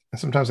 And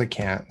sometimes I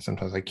can't,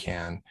 sometimes I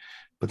can,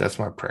 but that's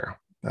my prayer.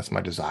 That's my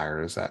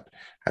desire, is that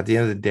at the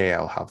end of the day,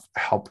 I'll have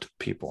helped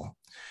people.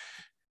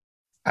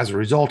 As a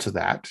result of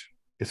that,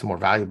 it's more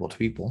valuable to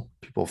people.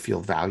 People feel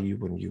value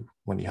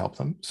when you help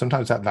them.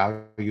 Sometimes that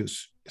value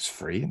is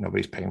free.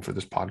 Nobody's paying for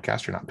this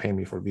podcast. You're not paying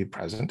me for to be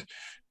present.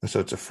 And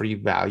so it's a free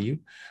value.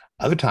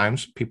 Other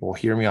times people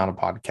hear me on a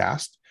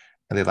podcast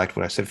and they liked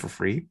what I said for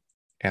free.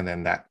 And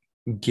then that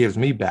gives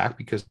me back,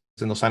 because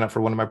then they'll sign up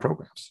for one of my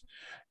programs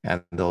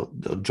and they'll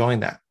join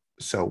that.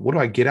 So what do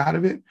I get out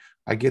of it?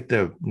 I get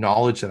the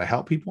knowledge that I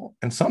help people.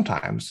 And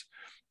sometimes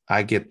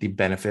I get the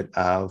benefit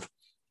of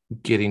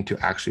getting to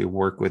actually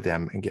work with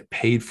them and get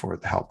paid for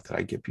the help that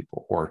I give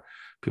people, or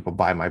people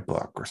buy my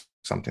book or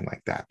something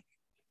like that.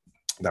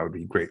 That would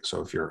be great.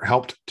 So if you're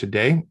helped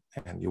today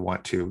and you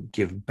want to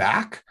give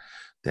back,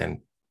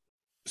 then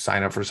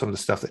sign up for some of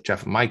the stuff that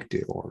Jeff and Mike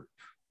do, or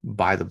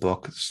buy the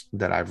books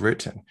that I've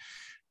written.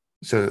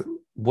 So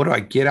what do I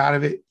get out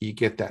of it? You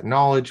get that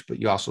knowledge, but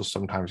you also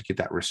sometimes get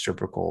that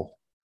reciprocal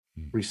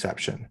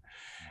reception.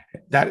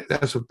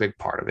 That's a big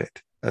part of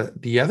it.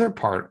 The other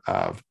part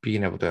of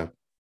being able to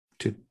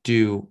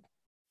do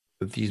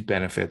these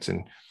benefits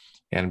and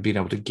and being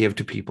able to give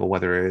to people,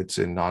 whether it's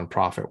in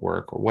nonprofit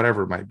work or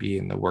whatever it might be,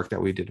 in the work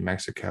that we did in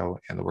Mexico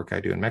and the work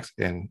I do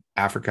in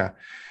Africa,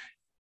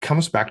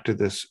 comes back to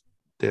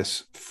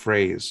this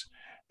phrase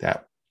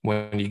that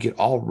when you get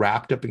all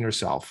wrapped up in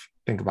yourself,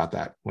 think about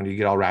that. When you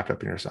get all wrapped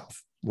up in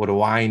yourself, what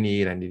do I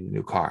need? I need a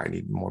new car. I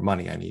need more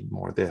money. I need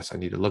more of this. I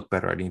need to look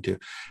better. I need to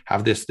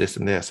have this, this,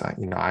 and this.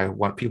 I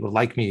want people to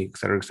like me, et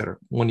cetera, et cetera.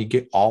 When you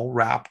get all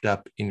wrapped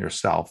up in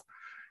yourself,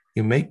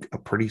 you make a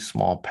pretty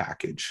small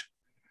package.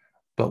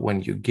 But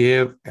when you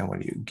give and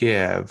when you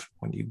give,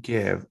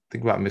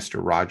 think about Mr.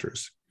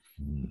 Rogers,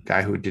 a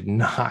guy who did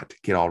not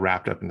get all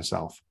wrapped up in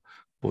himself,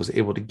 but was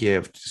able to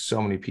give to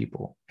so many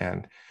people.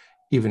 And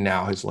even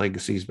now, his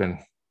legacy has been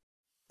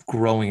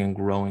growing and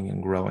growing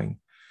and growing.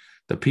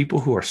 The people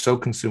who are so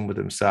consumed with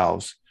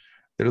themselves,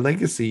 their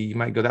legacy, you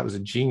might go, that was a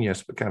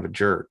genius, but kind of a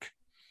jerk.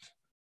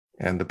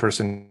 And the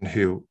person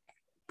who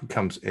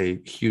becomes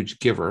a huge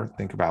giver,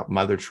 think about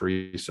Mother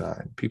Teresa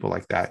and people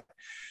like that,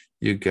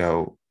 you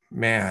go,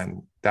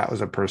 man, that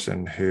was a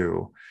person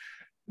who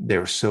they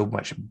were so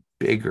much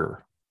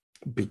bigger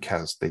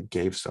because they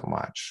gave so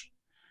much.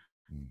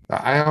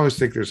 I always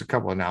think there's a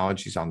couple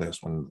analogies on this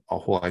one, a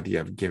whole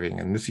idea of giving,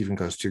 and this even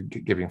goes to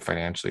giving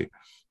financially.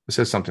 It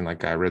says something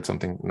like, I read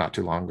something not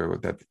too long ago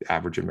that the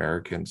average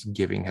American's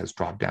giving has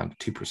dropped down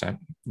to 2%,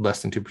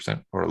 less than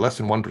 2%, or less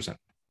than 1%,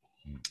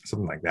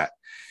 something like that.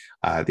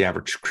 The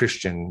average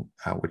Christian,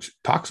 which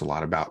talks a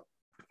lot about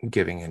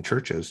giving in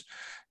churches,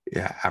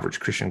 average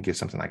Christian gives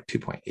something like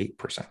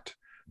 2.8%.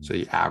 So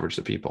you average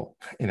the people,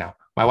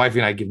 my wife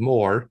and I give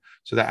more.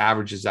 So that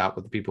averages out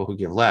with the people who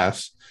give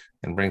less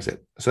and brings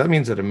it. So that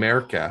means that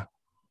America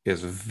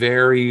is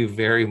very,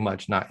 very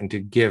much not into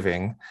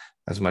giving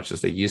as much as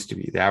they used to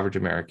be. The average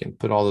American,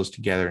 put all those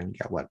together and you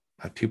got what,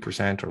 a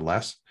 2% or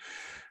less.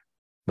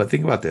 But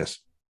think about this.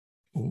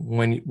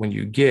 When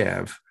you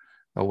give,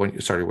 when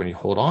you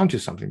hold on to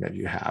something that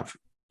you have,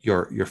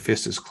 your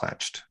fist is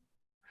clenched.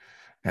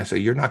 And so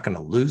you're not going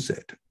to lose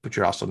it, but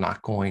you're also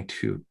not going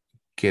to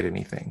get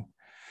anything.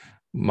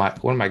 One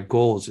of my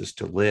goals is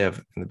to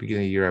live. In the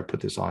beginning of the year, I put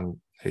this on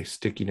a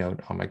sticky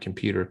note on my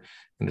computer,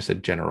 and it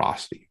said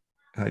generosity.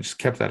 And I just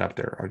kept that up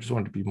there. I just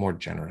wanted to be more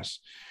generous.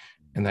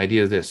 And the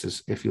idea of this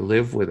is, if you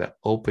live with an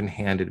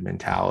open-handed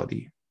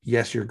mentality,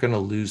 yes, you're going to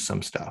lose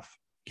some stuff.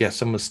 Yes,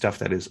 some of the stuff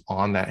that is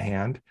on that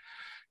hand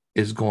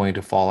is going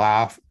to fall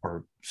off,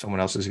 or someone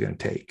else is going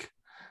to take,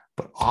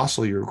 but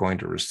also you're going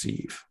to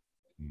receive.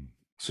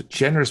 So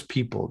generous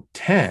people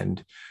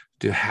tend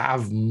to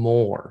have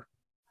more,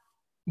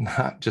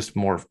 not just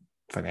more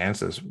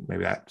finances.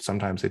 Maybe that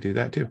sometimes they do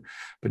that too,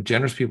 but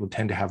generous people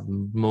tend to have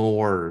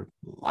more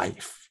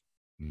life,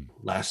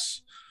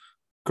 less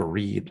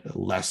greed,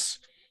 less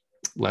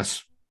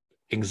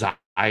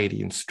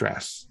anxiety and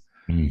stress.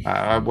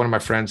 One of my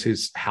friends,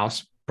 whose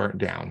house burnt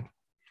down,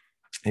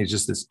 he's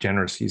just this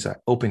generous, he's an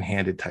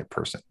open-handed type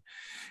person,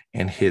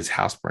 and his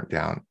house burnt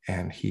down,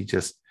 and he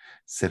just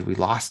said, we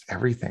lost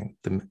everything.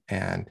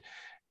 And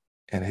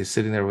he's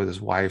sitting there with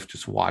his wife,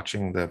 just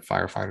watching the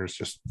firefighters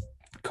just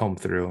comb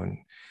through, and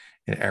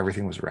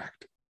everything was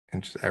wrecked,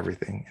 and just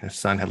everything. And his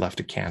son had left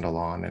a candle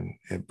on, and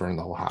it burned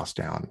the whole house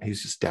down.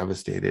 He's just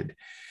devastated,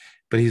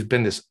 but he's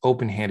been this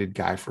open-handed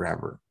guy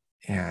forever.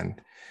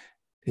 And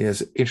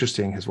it's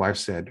interesting. His wife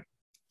said,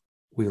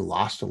 we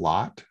lost a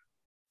lot,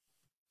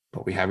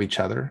 but we have each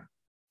other,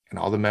 and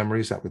all the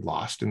memories that we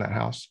lost in that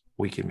house,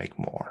 we can make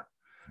more.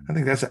 I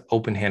think that's an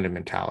open-handed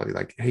mentality.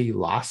 Like, hey, you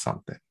lost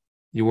something.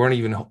 You weren't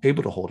even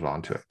able to hold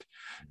on to it.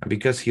 And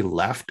because he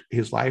left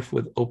his life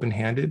with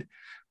open-handed,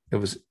 it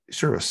was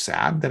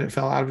sad that it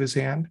fell out of his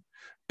hand,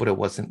 but it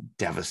wasn't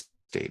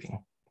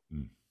devastating.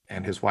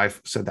 And his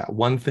wife said that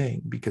one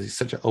thing, because he's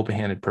such an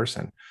open-handed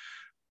person,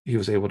 he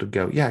was able to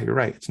go, yeah, you're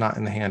right. It's not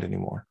in the hand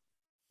anymore.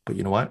 But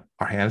you know what?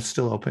 Our hand is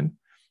still open.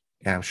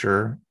 And I'm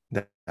sure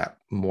that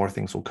more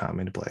things will come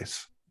into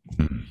place.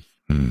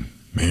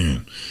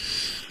 Man,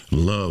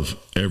 love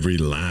every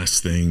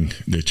last thing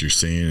that you're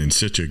saying, and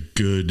such a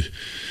good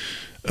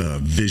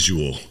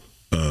visual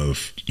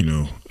of,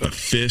 a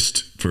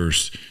fist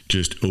versus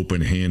just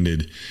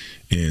open-handed.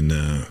 And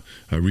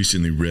I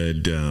recently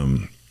read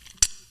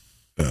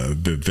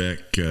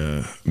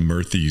Vivek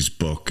Murthy's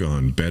book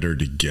on Better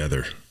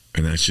Together.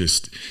 And that's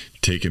just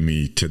taken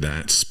me to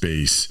that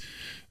space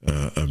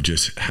of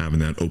just having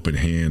that open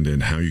hand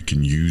and how you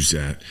can use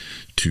that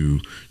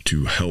to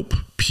help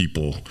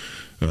people.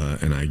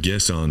 And I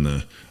guess on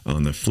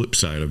the flip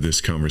side of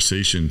this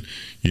conversation,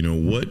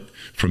 what,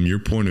 from your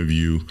point of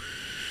view,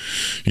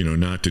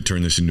 not to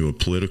turn this into a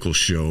political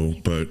show,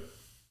 but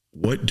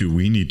what do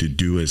we need to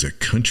do as a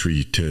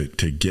country to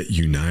get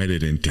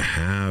united and to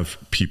have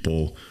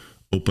people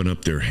open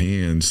up their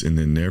hands and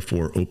then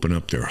therefore open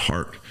up their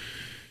heart?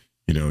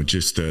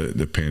 Just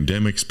the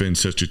pandemic's been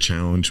such a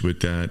challenge with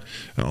that,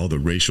 all the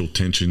racial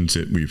tensions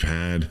that we've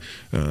had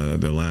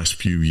the last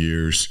few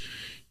years.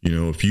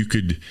 If you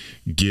could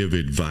give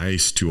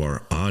advice to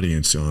our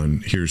audience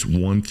on, here's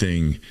one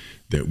thing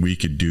that we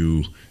could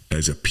do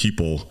as a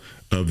people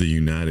of the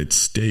United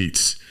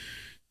States,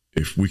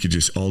 if we could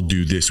just all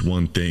do this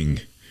one thing,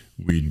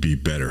 we'd be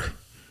better.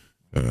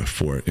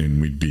 for it,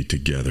 and we'd be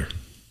together.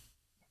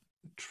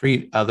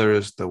 Treat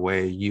others the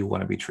way you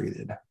want to be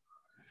treated.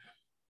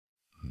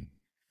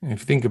 And if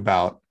you think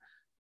about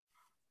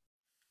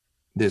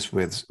this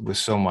with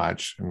so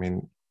much, I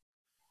mean,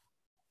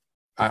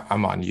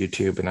 I'm on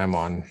YouTube and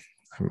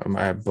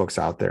I have books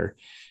out there,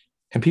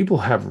 and people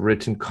have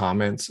written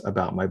comments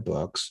about my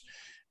books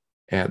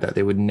and that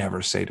they would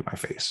never say to my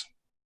face.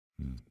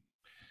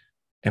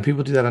 And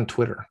people do that on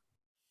Twitter.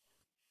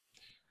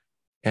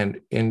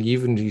 And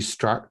even you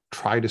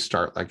try to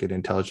start like an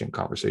intelligent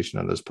conversation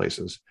on those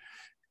places,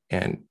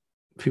 and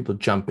people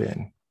jump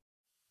in.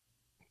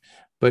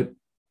 But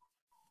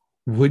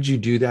would you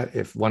do that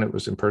if, one, it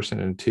was in person,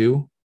 and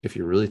two, if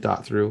you really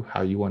thought through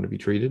how you want to be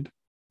treated?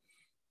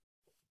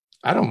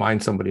 I don't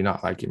mind somebody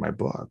not liking my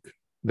book.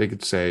 They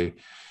could say,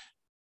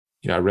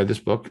 I read this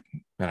book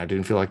and I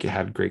didn't feel like it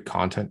had great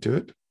content to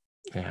it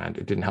and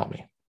it didn't help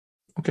me.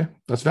 Okay,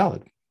 that's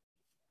valid.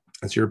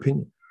 That's your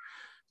opinion.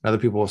 Other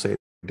people will say it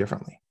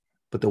differently.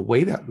 But the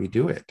way that we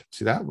do it,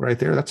 see that right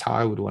there, that's how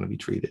I would want to be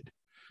treated.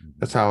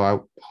 That's how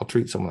I'll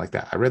treat someone like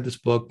that. I read this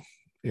book.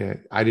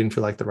 I didn't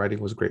feel like the writing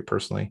was great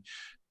personally.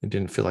 It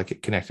didn't feel like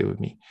it connected with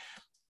me.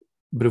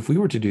 But if we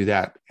were to do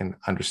that and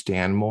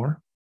understand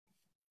more,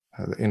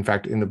 in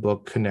fact, in the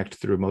book, Connect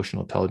Through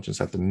Emotional Intelligence,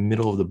 at the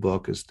middle of the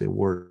book is the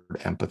word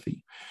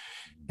empathy.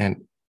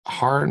 And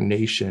our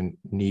nation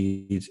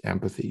needs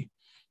empathy.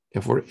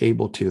 If we're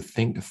able to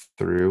think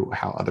through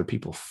how other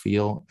people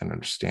feel and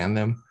understand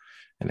them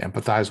and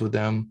empathize with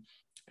them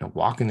and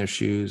walk in their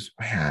shoes,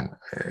 man,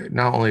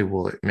 not only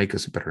will it make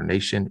us a better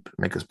nation, but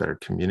make us better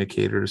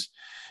communicators.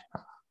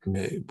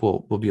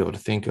 We'll be able to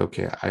think,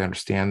 okay, I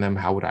understand them.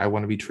 How would I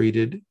want to be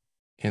treated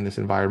in this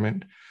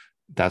environment?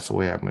 That's the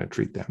way I'm going to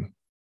treat them.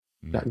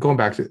 Now, going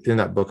back to in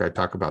that book, I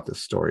talk about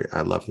this story.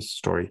 I love this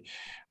story.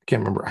 I can't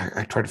remember.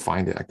 I tried to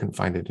find it. I couldn't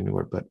find it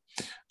anywhere. But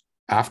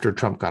after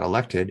Trump got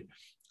elected,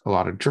 a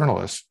lot of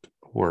journalists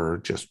were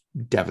just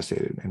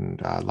devastated,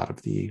 and a lot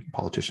of the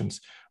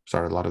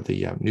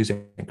news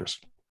anchors.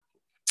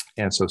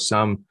 And so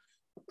some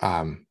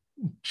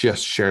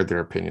just shared their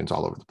opinions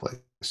all over the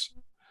place.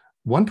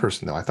 One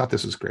person, though, I thought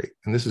this was great.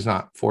 And this is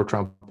not for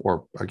Trump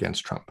or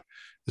against Trump.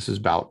 This is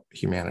about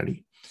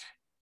humanity.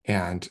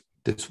 And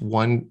this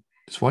one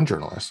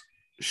journalist,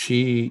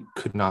 she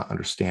could not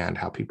understand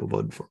how people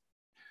voted for him.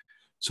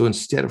 So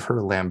instead of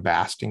her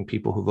lambasting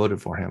people who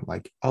voted for him,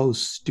 like, oh,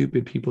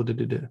 stupid people,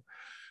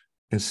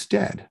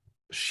 instead,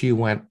 she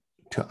went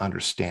to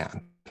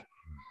understand.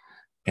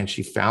 And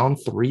she found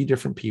 3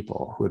 different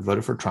people who had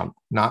voted for Trump,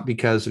 not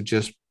because of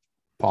just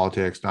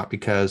politics, not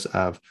because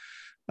of,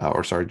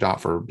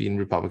 not for being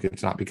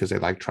Republicans, not because they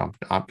like Trump,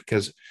 not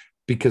because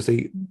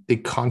they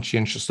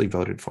conscientiously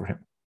voted for him.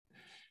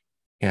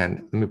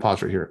 And let me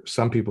pause right here.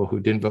 Some people who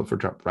didn't vote for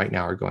Trump right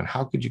now are going,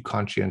 how could you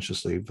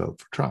conscientiously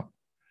vote for Trump?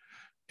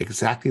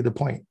 Exactly the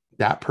point.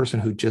 That person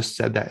who just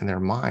said that in their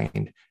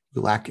mind,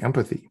 you lack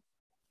empathy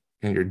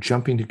and you're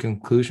jumping to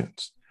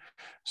conclusions.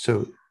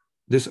 So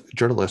this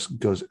journalist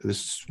goes, this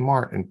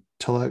smart and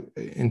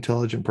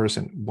intelligent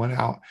person went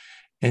out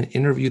and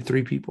interviewed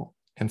 3 people,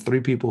 and 3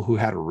 people who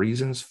had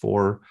reasons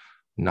for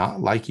not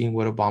liking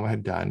what Obama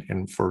had done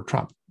and for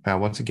Trump. Now,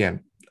 once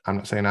again, I'm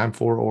not saying I'm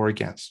for or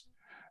against.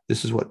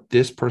 This is what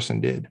this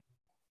person did.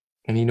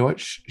 And you know what?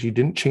 She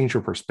didn't change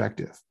her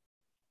perspective,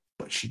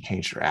 but she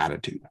changed her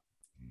attitude.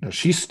 Now,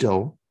 she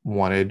still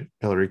wanted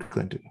Hillary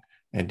Clinton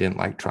and didn't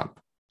like Trump.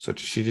 So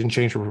she didn't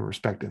change her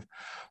perspective,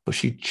 but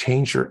she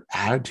changed her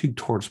attitude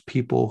towards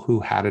people who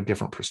had a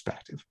different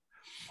perspective.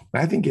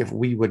 And I think if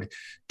we would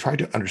try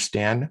to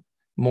understand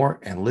more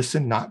and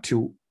listen, not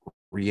to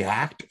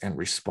react and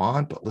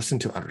respond, but listen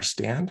to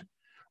understand,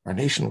 our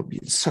nation would be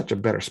in such a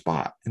better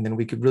spot. And then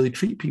we could really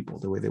treat people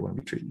the way they want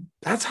to be treated.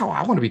 That's how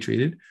I want to be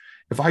treated.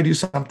 If I do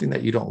something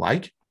that you don't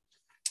like,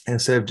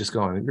 instead of just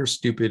going, you're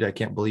stupid, I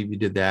can't believe you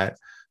did that,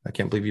 I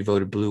can't believe you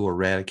voted blue or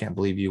red, I can't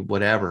believe you,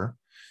 whatever.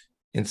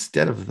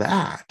 Instead of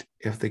that,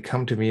 if they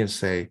come to me and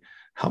say,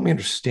 help me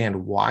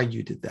understand why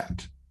you did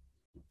that,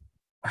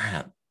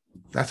 man,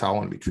 that's how I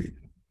want to be treated.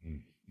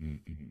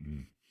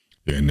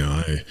 Yeah,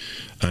 no,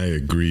 I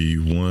agree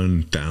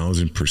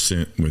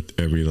 1,000% with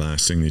every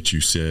last thing that you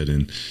said.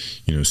 And,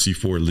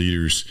 C4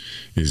 Leaders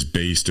is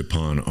based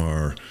upon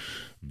our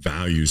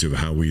values of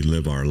how we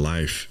live our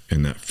life.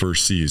 And that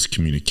first C is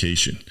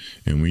communication.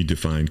 And we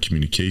define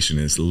communication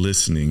as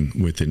listening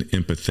with an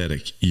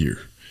empathetic ear.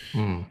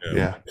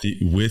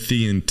 With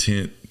the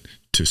intent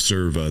to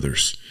serve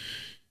others.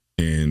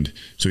 And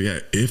so,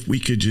 if we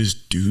could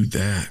just do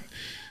that,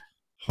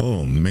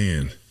 oh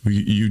man,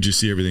 you just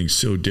see everything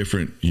so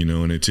different,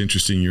 and it's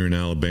interesting. You're in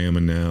Alabama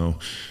now.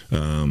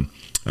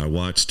 I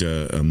watched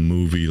a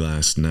movie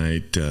last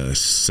night,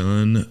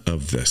 Son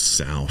of the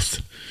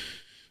South,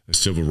 a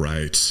civil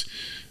rights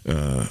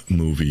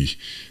movie.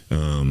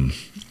 And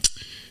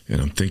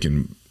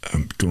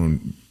I'm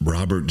going,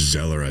 Robert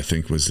Zeller, I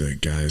think was the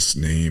guy's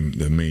name,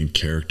 the main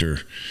character.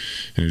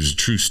 And it was a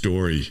true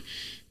story.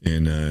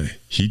 And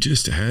he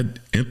just had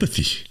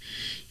empathy.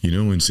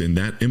 and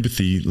that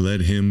empathy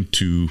led him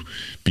to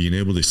being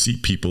able to see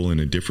people in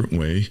a different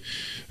way,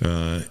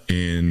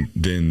 and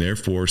then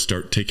therefore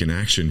start taking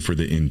action for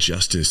the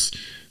injustice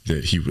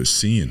that he was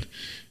seeing.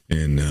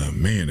 And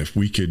man, if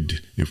we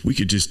could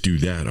just do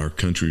that, our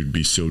country would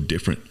be so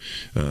different.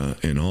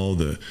 And all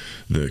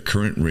the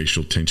current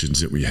racial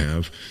tensions that we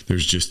have,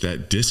 there's just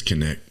that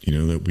disconnect,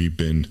 that we've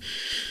been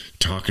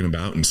talking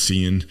about and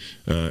seeing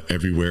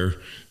everywhere.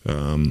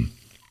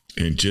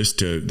 And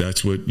just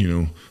that's what,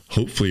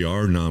 hopefully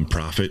our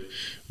nonprofit,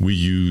 we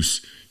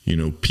use,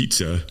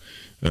 pizza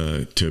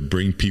to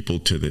bring people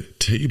to the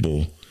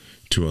table,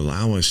 to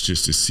allow us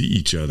just to see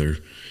each other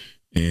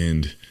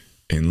and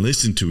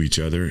listen to each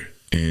other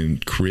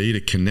and create a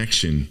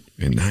connection.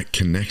 And that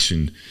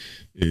connection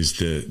is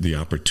the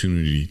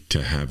opportunity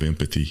to have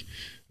empathy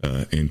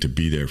and to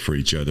be there for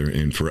each other,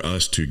 and for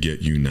us to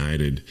get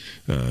united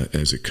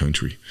as a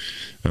country.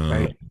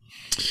 Right.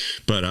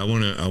 But I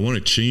want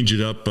to change it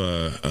up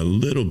a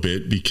little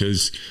bit,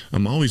 because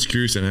I'm always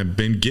curious, and I've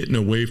been getting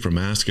away from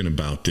asking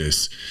about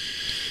this,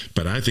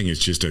 but I think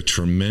it's just a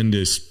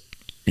tremendous,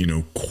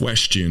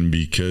 question,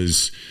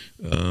 because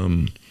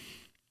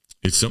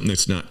it's something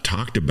that's not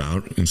talked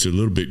about, and it's a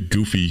little bit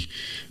goofy.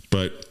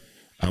 But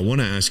I want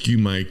to ask you,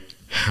 Mike,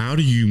 how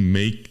do you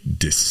make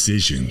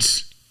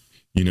decisions?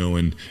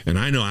 And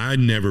I know I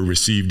never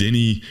received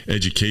any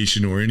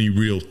education or any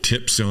real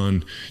tips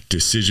on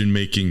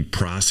decision-making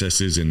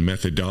processes and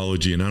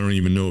methodology. And I don't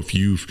even know if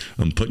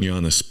I'm putting you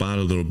on the spot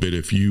a little bit,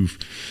 if you've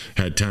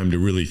had time to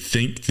really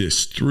think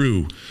this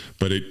through,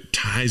 but it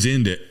ties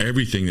into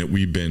everything that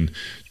we've been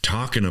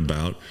talking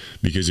about.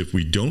 Because if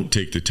we don't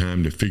take the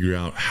time to figure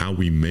out how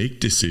we make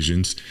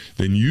decisions,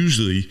 then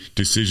usually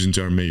decisions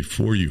are made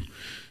for you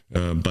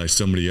by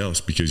somebody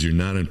else, because you're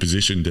not in a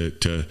position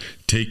to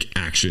take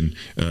action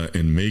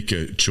and make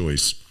a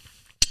choice.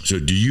 So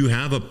do you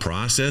have a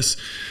process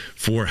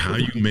for how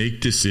you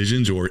make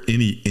decisions, or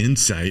any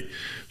insight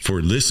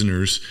for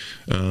listeners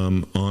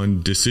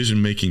on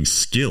decision-making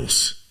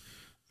skills?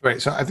 Right.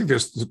 So I think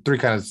there's three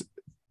kinds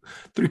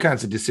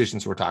of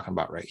decisions we're talking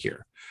about right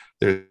here.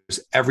 There's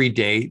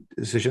everyday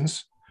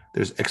decisions.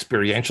 There's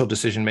experiential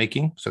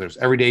decision-making. So there's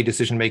everyday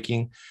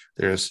decision-making.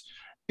 There's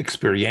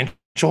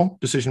experiential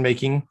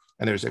decision-making,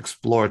 and there's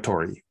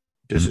exploratory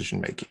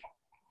decision-making.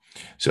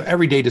 So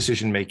everyday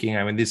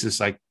decision-making, this is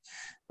like,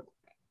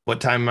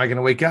 what time am I going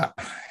to wake up?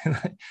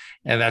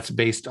 And that's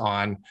based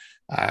on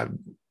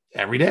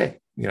every day.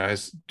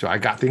 Do I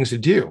got things to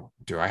do?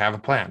 Do I have a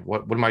plan?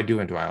 What am I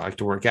doing? Do I like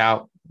to work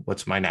out?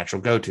 What's my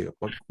natural go-to?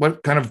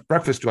 What kind of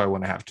breakfast do I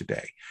want to have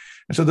today?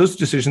 And so those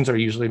decisions are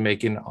usually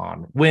making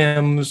on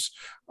whims,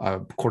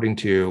 according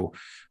to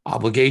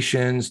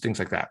obligations, things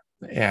like that.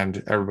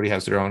 And everybody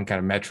has their own kind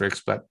of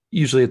metrics, but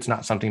usually it's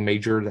not something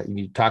major that you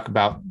need to talk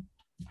about.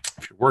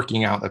 If you're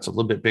working out, that's a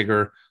little bit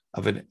bigger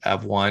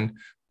of one,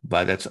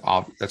 but that's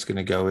going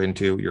to go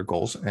into your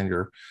goals, and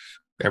your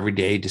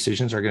everyday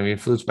decisions are going to be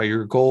influenced by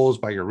your goals,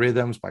 by your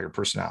rhythms, by your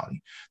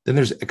personality. Then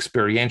there's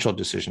experiential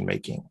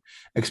decision-making.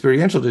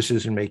 Experiential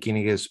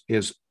decision-making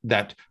is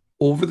that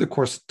over the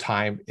course of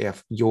time,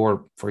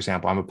 for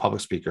example, I'm a public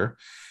speaker,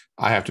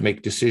 I have to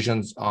make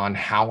decisions on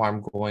how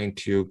I'm going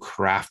to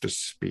craft a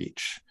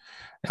speech.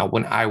 Now,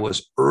 when I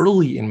was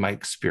early in my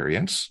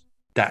experience,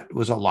 that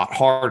was a lot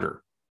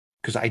harder,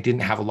 because I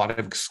didn't have a lot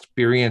of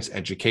experience,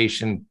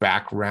 education,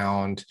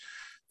 background,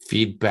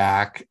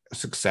 feedback,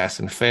 success,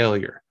 and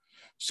failure.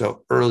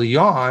 So early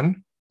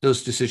on,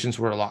 those decisions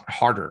were a lot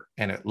harder,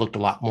 and it looked a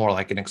lot more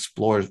like an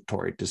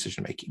exploratory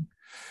decision-making.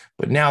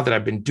 But now that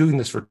I've been doing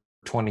this for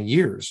 20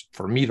 years,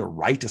 for me to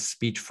write a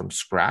speech from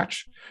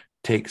scratch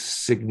takes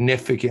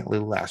significantly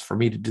less. For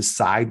me to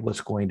decide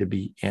what's going to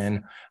be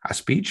in a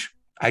speech,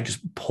 I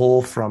just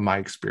pull from my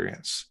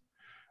experience.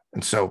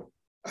 And so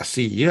a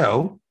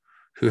CEO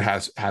who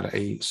has had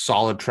a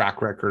solid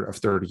track record of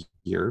 30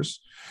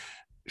 years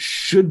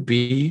should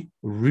be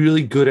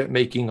really good at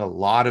making a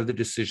lot of the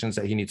decisions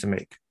that he needs to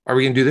make. Are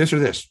we going to do this or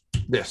this?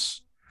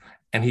 This.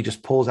 And he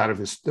just pulls out of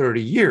his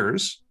 30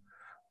 years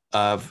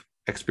of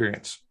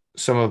experience.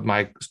 Some of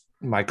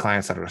my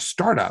clients that are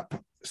startup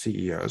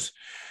CEOs,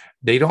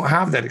 they don't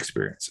have that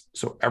experience.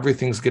 So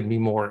everything's going to be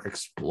more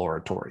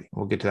exploratory.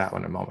 We'll get to that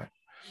one in a moment.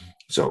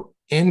 So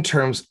in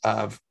terms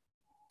of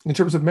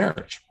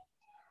marriage,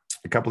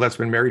 a couple that's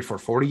been married for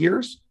 40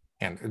 years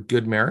and a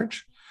good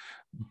marriage,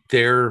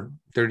 their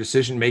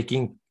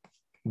decision-making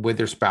with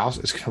their spouse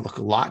is going to look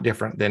a lot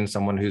different than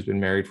someone who's been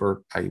married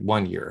for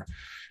 1 year.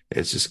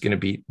 It's just going to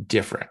be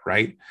different,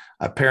 right?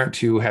 A parent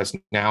who has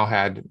now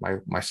had,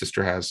 my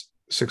sister has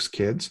 6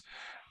 kids.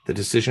 The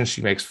decision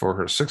she makes for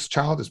her 6th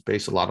child is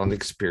based a lot on the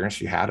experience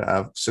she had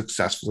of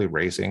successfully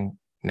raising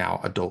now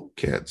adult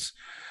kids.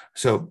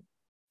 So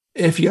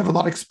if you have a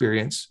lot of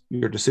experience,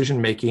 your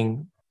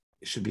decision-making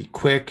should be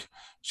quick,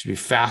 should be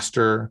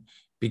faster,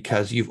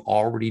 because you've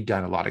already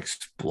done a lot of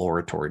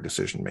exploratory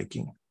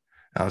decision-making.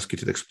 Now let's get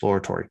to the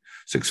exploratory.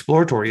 So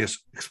exploratory is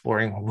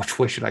exploring, which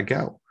way should I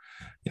go?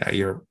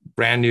 You're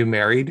brand new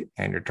married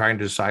and you're trying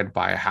to decide to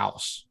buy a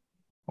house,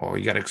 or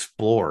you got to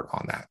explore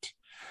on that.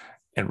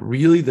 And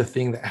really the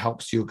thing that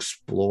helps you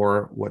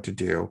explore what to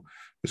do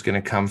is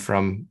going to come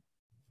from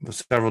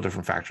several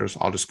different factors.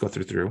 I'll just go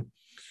through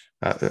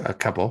a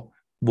couple.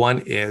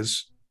 One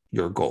is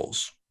your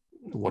goals.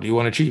 What do you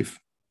want to achieve?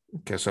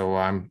 Okay, so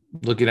I'm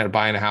looking at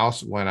buying a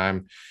house when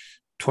I'm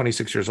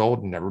 26 years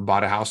old, never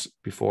bought a house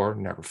before,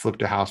 never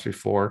flipped a house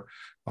before.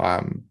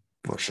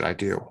 What should I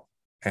do?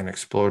 And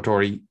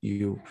exploratory,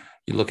 you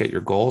look at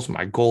your goals.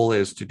 My goal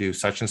is to do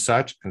such and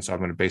such, and so I'm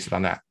going to base it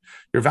on that.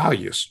 Your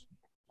values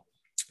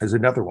is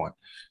another one.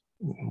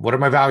 What are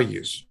my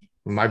values?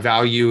 My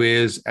value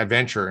is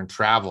adventure and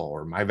travel,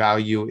 or my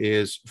value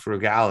is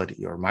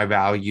frugality, or my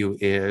value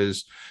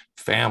is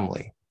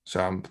family.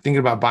 So I'm thinking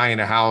about buying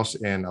a house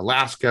in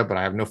Alaska, but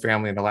I have no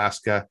family in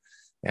Alaska,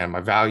 and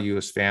my value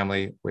is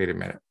family. Wait a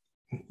minute.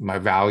 My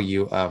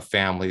value of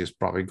family is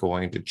probably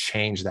going to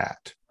change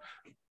that.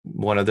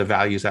 One of the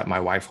values that my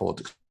wife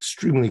holds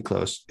extremely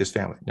close is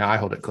family. Now I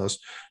hold it close.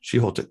 She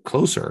holds it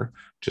closer,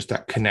 just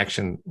that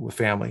connection with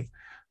family.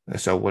 And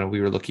so when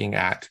we were looking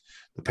at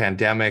the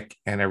pandemic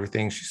and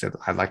everything, she said,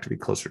 I'd like to be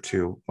closer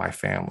to my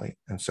family.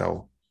 And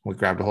so we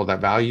grabbed a hold of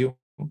that value,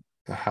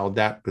 held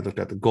that. We looked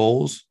at the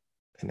goals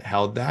and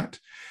held that.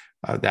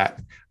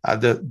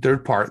 The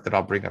third part that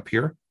I'll bring up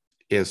here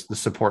is the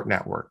support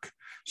network.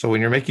 So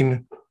when you're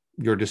making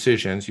your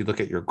decisions, you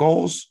look at your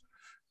goals,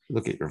 you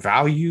look at your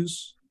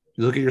values,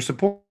 you look at your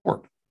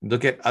support,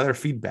 look at other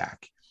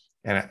feedback.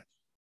 And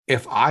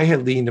if I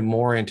had leaned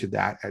more into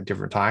that at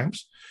different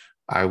times,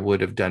 I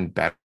would have done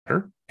better.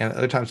 And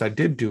other times I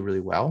did do really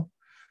well.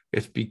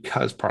 It's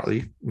because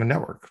partly my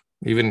network,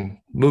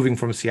 even moving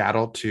from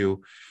Seattle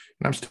to,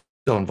 and I'm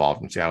still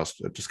involved in Seattle.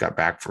 I just got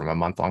back from a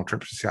month-long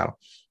trip to Seattle,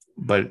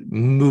 but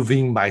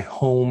moving my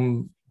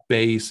home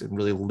base and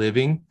really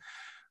living,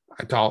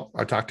 I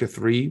talked to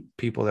 3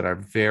 people that I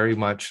very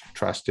much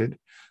trusted.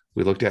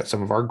 We looked at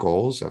some of our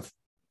goals of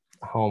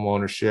home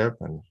ownership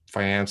and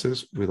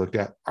finances. We looked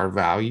at our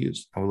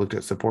values, and we looked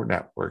at support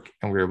network,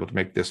 and we were able to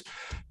make this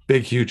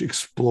big, huge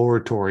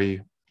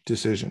exploratory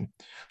decision.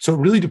 So it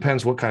really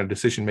depends what kind of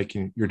decision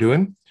making you're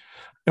doing.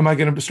 Am I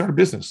going to start a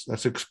business?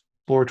 That's an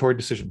exploratory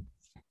decision.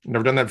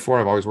 Never done that before.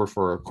 I've always worked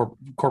for a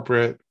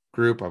corporate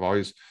group. I've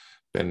always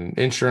been in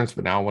insurance,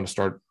 but now I want to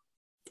start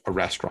a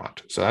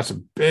restaurant. So that's a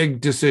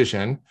big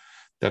decision.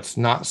 That's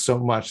not so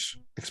much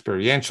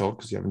experiential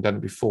because you haven't done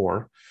it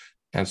before.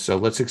 And so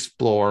let's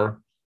explore,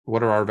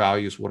 what are our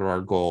values? What are our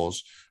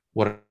goals?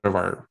 What are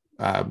our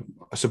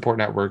support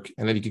network?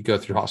 And then you could go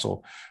through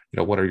hustle,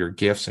 what are your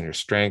gifts and your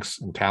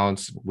strengths and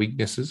talents and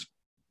weaknesses,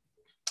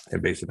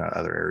 and base it on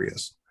other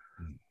areas.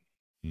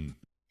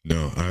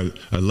 No,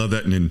 I love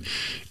that.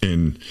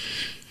 And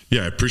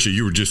yeah, I appreciate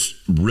you were just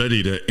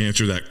ready to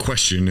answer that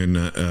question. And,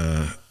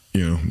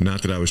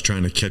 not that I was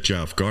trying to catch you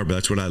off guard, but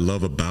that's what I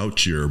love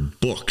about your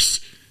books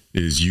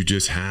is you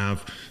just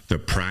have the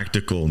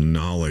practical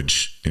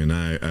knowledge. And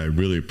I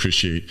really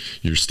appreciate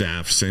your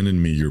staff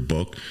sending me your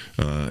book.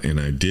 And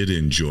I did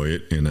enjoy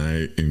it. And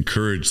I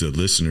encourage the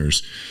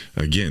listeners,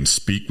 again,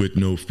 speak with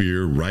no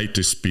fear, right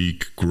to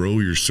speak, grow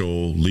your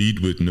soul, lead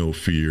with no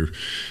fear.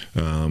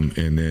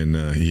 And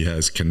then he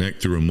has Connect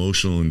Through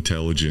Emotional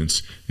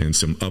Intelligence and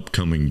some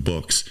upcoming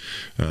books.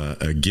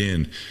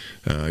 Again,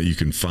 you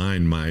can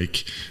find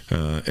Mike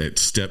at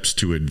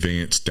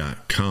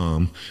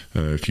stepstoadvance.com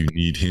if you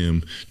need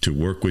him to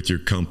work with your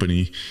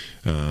company,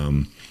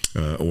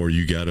 or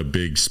you got a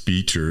big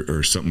speech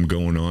or something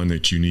going on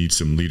that you need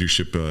some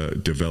leadership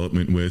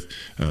development with,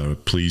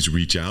 please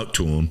reach out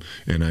to him.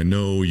 And I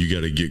know you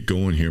got to get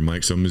going here,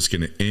 Mike, so I'm just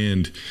going to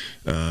end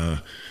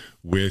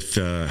with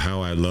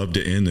how I love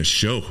to end the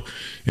show.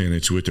 And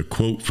it's with a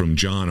quote from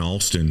John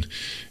Alston.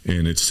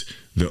 And it's,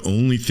 the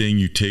only thing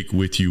you take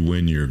with you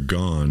when you're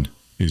gone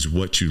is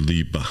what you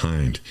leave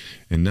behind.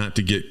 And not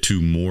to get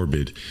too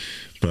morbid,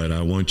 but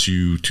I want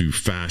you to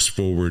fast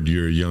forward.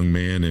 You're a young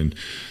man, and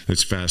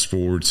let's fast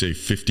forward, say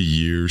 50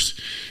 years.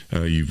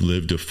 You've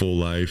lived a full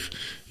life.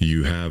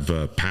 You have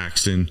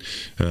Paxton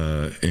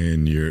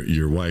and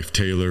your wife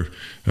Taylor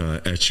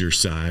at your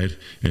side,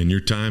 and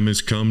your time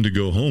has come to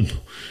go home.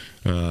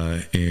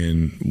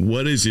 And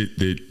what is it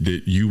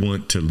that you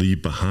want to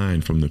leave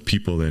behind from the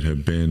people that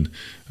have been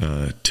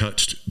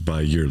touched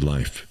by your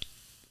life?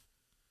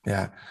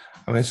 Yeah.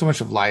 I mean, so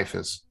much of life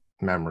is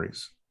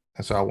memories.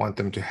 And so I want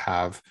them to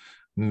have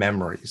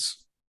memories,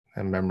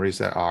 and memories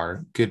that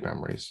are good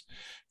memories.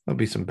 There'll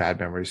be some bad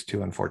memories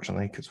too,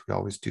 unfortunately, because we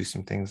always do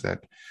some things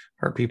that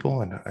hurt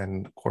people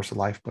and the course of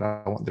life. But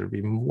I want there to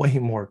be way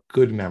more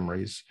good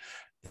memories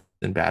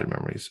than bad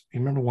memories.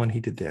 You remember when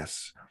he did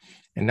this?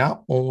 And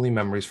not only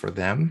memories for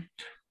them,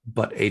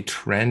 but a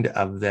trend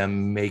of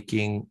them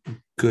making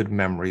good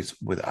memories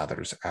with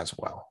others as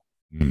well.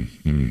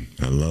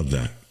 I love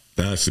that.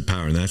 That's the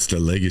power, and that's the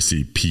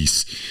legacy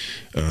piece.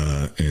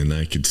 And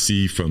I could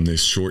see from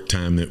this short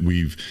time that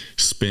we've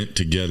spent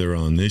together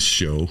on this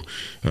show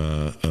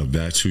of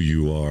That's Who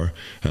You Are.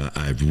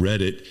 I've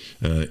read it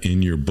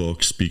in your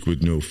book, Speak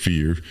With No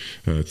Fear,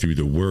 through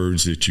the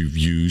words that you've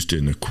used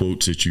and the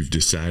quotes that you've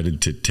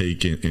decided to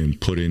take and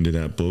put into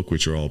that book,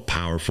 which are all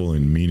powerful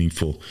and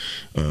meaningful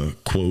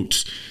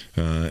quotes.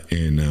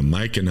 And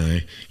Mike and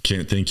I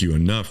can't thank you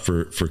enough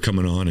for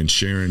coming on and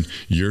sharing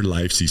your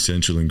life's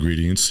essential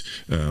ingredients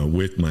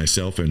with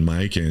myself and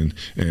Mike and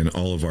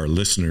all of our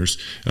listeners.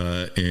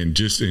 And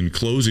just in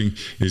closing,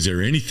 is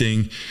there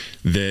anything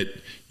that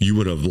you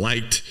would have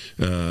liked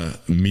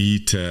me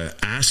to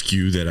ask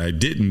you that I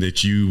didn't,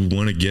 that you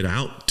want to get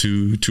out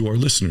to our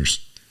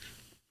listeners?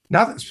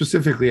 Not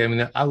specifically. I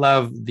mean, I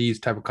love these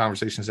type of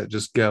conversations that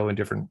just go in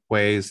different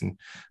ways. And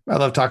I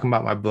love talking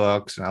about my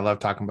books, and I love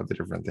talking about the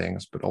different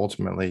things, but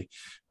ultimately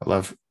I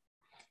love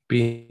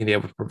being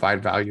able to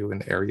provide value in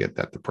the area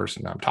that the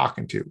person I'm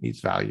talking to needs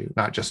value,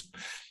 not just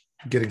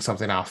getting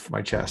something off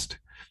my chest.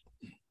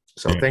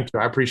 So Thank you.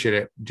 I appreciate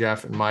it,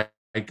 Jeff and Mike,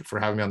 for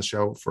having me on the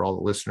show, for all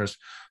the listeners,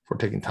 for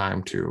taking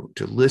time to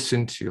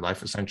listen to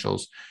Life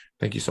Essentials.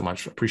 Thank you so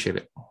much. Appreciate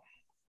it.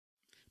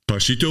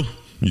 Pashito,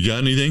 you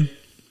got anything?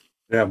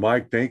 Yeah,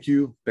 Mike, thank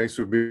you. Thanks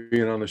for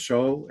being on the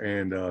show,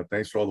 and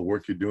thanks for all the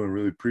work you're doing.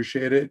 Really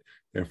appreciate it.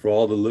 And for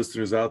all the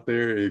listeners out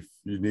there, if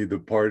you need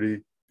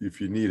if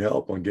you need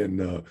help on getting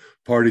the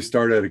party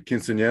started at a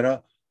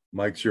quinceañera,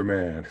 Mike's your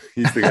man.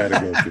 He's the guy to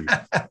go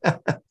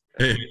to.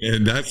 Hey,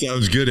 and that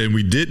sounds good. And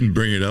we didn't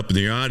bring it up, and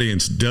the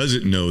audience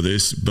doesn't know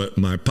this, but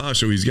my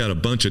Pasho, he's got a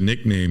bunch of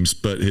nicknames,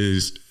 but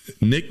his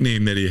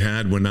nickname that he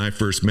had when I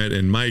first met,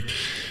 and Mike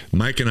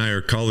and I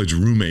are college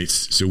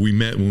roommates. So we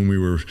met when we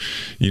were,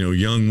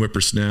 young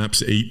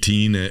whippersnaps,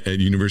 18 at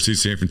University of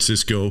San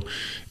Francisco.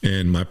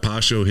 And my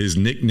Pasho, his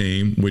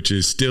nickname, which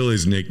is still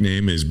his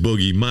nickname, is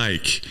Boogie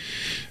Mike.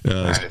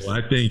 Nice. So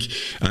I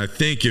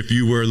think if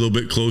you were a little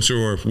bit closer,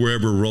 or if we're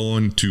ever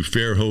rolling to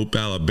Fairhope,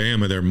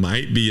 Alabama, there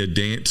might be a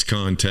dance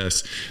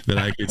contest that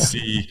I could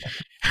see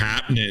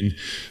happening.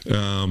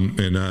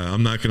 And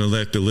I'm not going to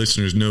let the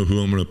listeners know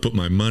who I'm going to put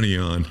my money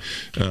on,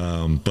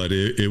 but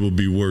it will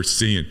be worth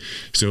seeing.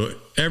 So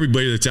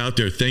everybody that's out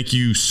there, thank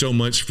you so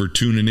much for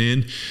tuning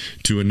in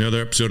to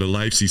another episode of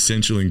Life's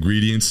Essential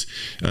Ingredients.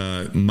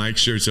 Mike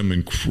shared some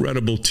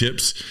incredible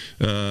tips,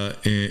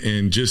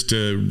 and just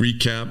to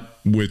recap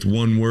with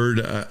one word,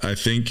 I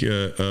think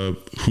of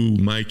who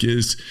Mike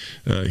is.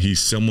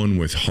 He's someone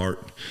with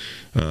heart,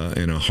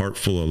 and a heart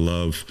full of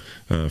love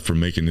for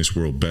making this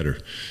world better.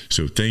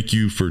 So thank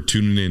you for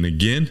tuning in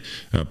again.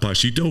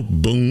 Pashito,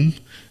 boom.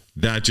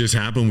 That just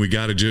happened. We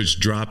got to just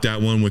drop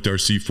that one with our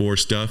C4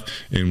 stuff,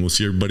 and we'll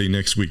see everybody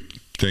next week.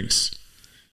 Thanks.